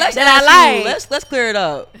girls. Erica, let's that ask I you. like. Let's clear it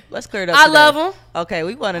up. Let's clear it up. I today. love them. Okay,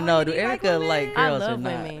 we want to know, do Erica like I girls or love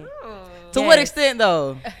not? women. To what Yes. extent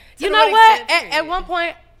though? You know what? At one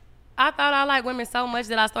point, I thought I liked women so much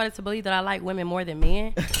that I started to believe that I like women more than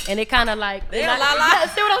men, and it kind of like. See what I'm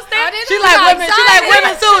saying? She like women. She like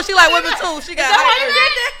women too. She like women too. She got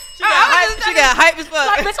hype. She got hype as fuck.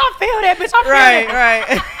 Like, bitch, I feel that. Bitch, I feel that.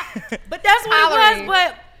 Right. But that's what it was.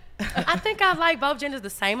 But I think I like both genders the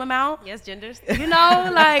same amount. Yes, genders. You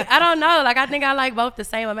know, like I don't know. Like I think I like both the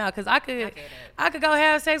same amount because I could go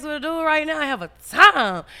have sex with a dude right now and have a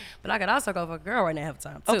time, but I could also go for a girl right now and have a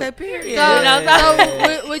time too. Okay, period.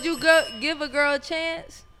 So would you give a girl a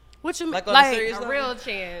chance? What you mean? Like a real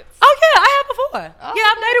chance. Oh yeah, I have before. Oh. Yeah,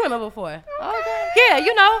 I've dated women before. Okay. Yeah,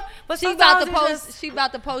 you know. But she about to post. She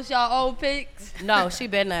about to post y'all old pics. No, she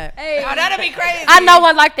better not. Hey, oh, that'd be crazy. I know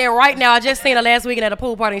one like that right now. I just seen her last weekend at a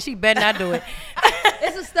pool party, and she better not do it.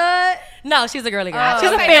 It's a stud. No, she's a girly girl. Oh,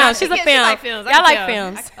 she's okay. a film. She's a She film. like films. I like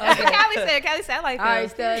films. Callie said I like films. All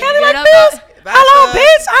right, stud. Kelly like films. Hello,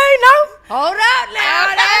 bitch. I ain't know. Hold up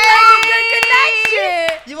now. That's like a good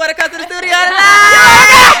connection. You want to come to the studio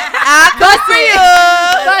tonight? I'll cook for you.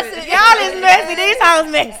 Y'all is messy. These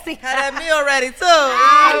hoes messy. Have that meal ready too.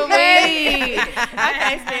 I'm ready. I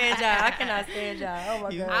can't stand y'all. I cannot stand y'all. Oh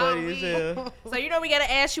my God. So you know we gotta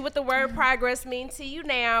ask you what the word progress means to you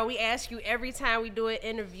now. We ask you every time we do an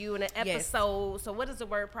interview and an episode. Yes. So what does the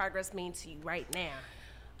word progress mean to you right now?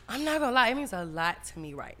 I'm not gonna lie, it means a lot to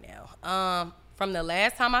me right now. From the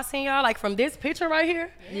last time I seen y'all, like from this picture right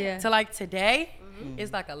here to like today,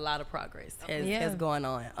 it's like a lot of progress has going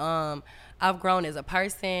on. I've grown as a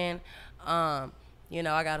person. You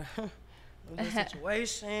know, I got a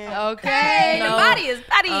situation. Okay. The body is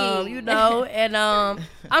body. You know, and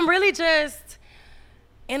I'm really just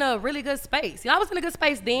in a really good space. You know, I was in a good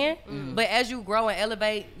space then, but as you grow and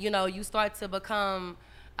elevate, you know, you start to become,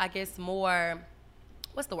 I guess, more,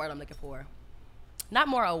 what's the word I'm looking for? Not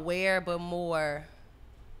more aware, but more,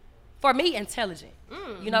 for me, intelligent.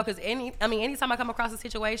 You know, because anytime I come across a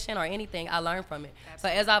situation or anything, I learn from it.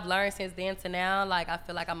 Absolutely. So as I've learned since then to now, like I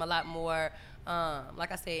feel like I'm a lot more, like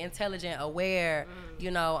I said, intelligent, aware.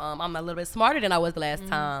 You know, I'm a little bit smarter than I was the last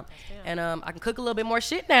time, and I can cook a little bit more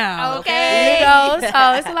shit now. Okay. You know,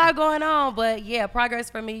 so it's a lot going on. But yeah, progress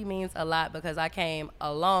for me means a lot because I came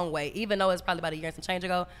a long way, even though it's probably about a year and some change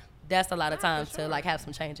ago. That's a lot of time to like have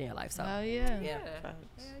some change in your life. So yeah.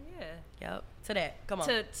 Yep. To that. Come on.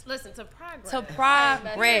 Listen to progress. To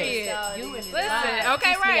progress. You listen.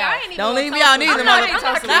 Okay, right. I ain't even. Don't leave me out neither, mother.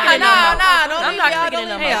 Nah. Don't leave me out. Don't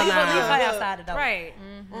leave me outside the door. Right.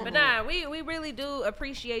 But nah, we really do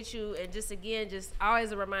appreciate you, and just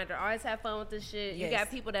always a reminder, always have fun with this shit. You got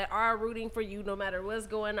people that are rooting for you no matter what's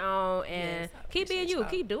going on, and keep being you,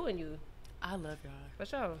 keep doing you. I love y'all. For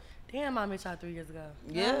sure. Damn, I met y'all 3 years ago.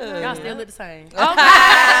 Yeah. Y'all still look the same.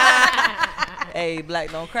 Hey,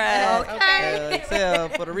 black don't cry. Okay. Tell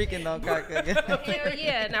Puerto Rican don't cry. Hell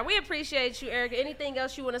yeah. Now we appreciate you, Erica. Anything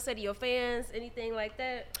else you want to say to your fans? Anything like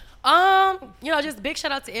that? You know, just big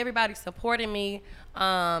shout out to everybody supporting me.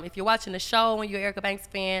 If you're watching the show and you're an Erica Banks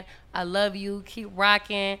fan, I love you. Keep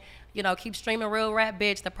rocking. You know, keep streaming Real Rap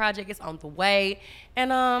Bitch. The project is on the way.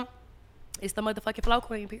 And it's the motherfucking Flow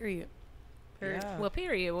Queen, period. Yeah. Well,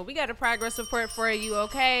 period. Well, we got a progress report for you,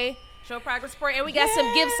 okay? Show progress report. And we got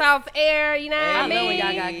some gifts off air, you know what I mean? I know when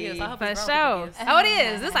y'all got gifts. I hope for it's sure. Oh, it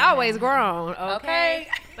is. It's always grown, okay?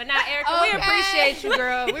 But now, Erica, we appreciate you,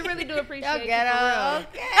 girl. We really do appreciate you, for real.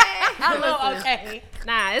 Okay. I know, okay.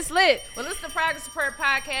 Nah, it's lit. Well, this is the Progress Report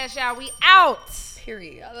podcast, y'all. We out.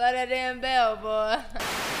 Period. I love that damn bell, boy.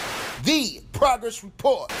 The Progress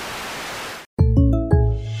Report.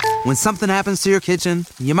 When something happens to your kitchen,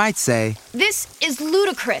 you might say, This is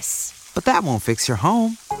ludicrous. but that won't fix your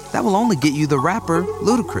home. That will only get you the rapper,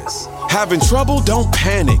 Ludacris. Having trouble? Don't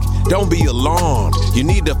panic. Don't be alarmed. You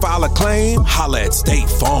need to file a claim? Holla at State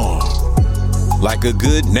Farm. Like a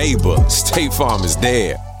good neighbor, State Farm is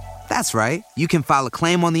there. That's right. You can file a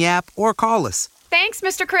claim on the app or call us. Thanks,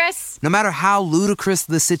 Mr. Chris. No matter how ludicrous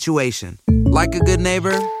the situation, like a good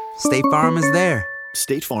neighbor, State Farm is there.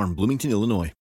 State Farm, Bloomington, Illinois.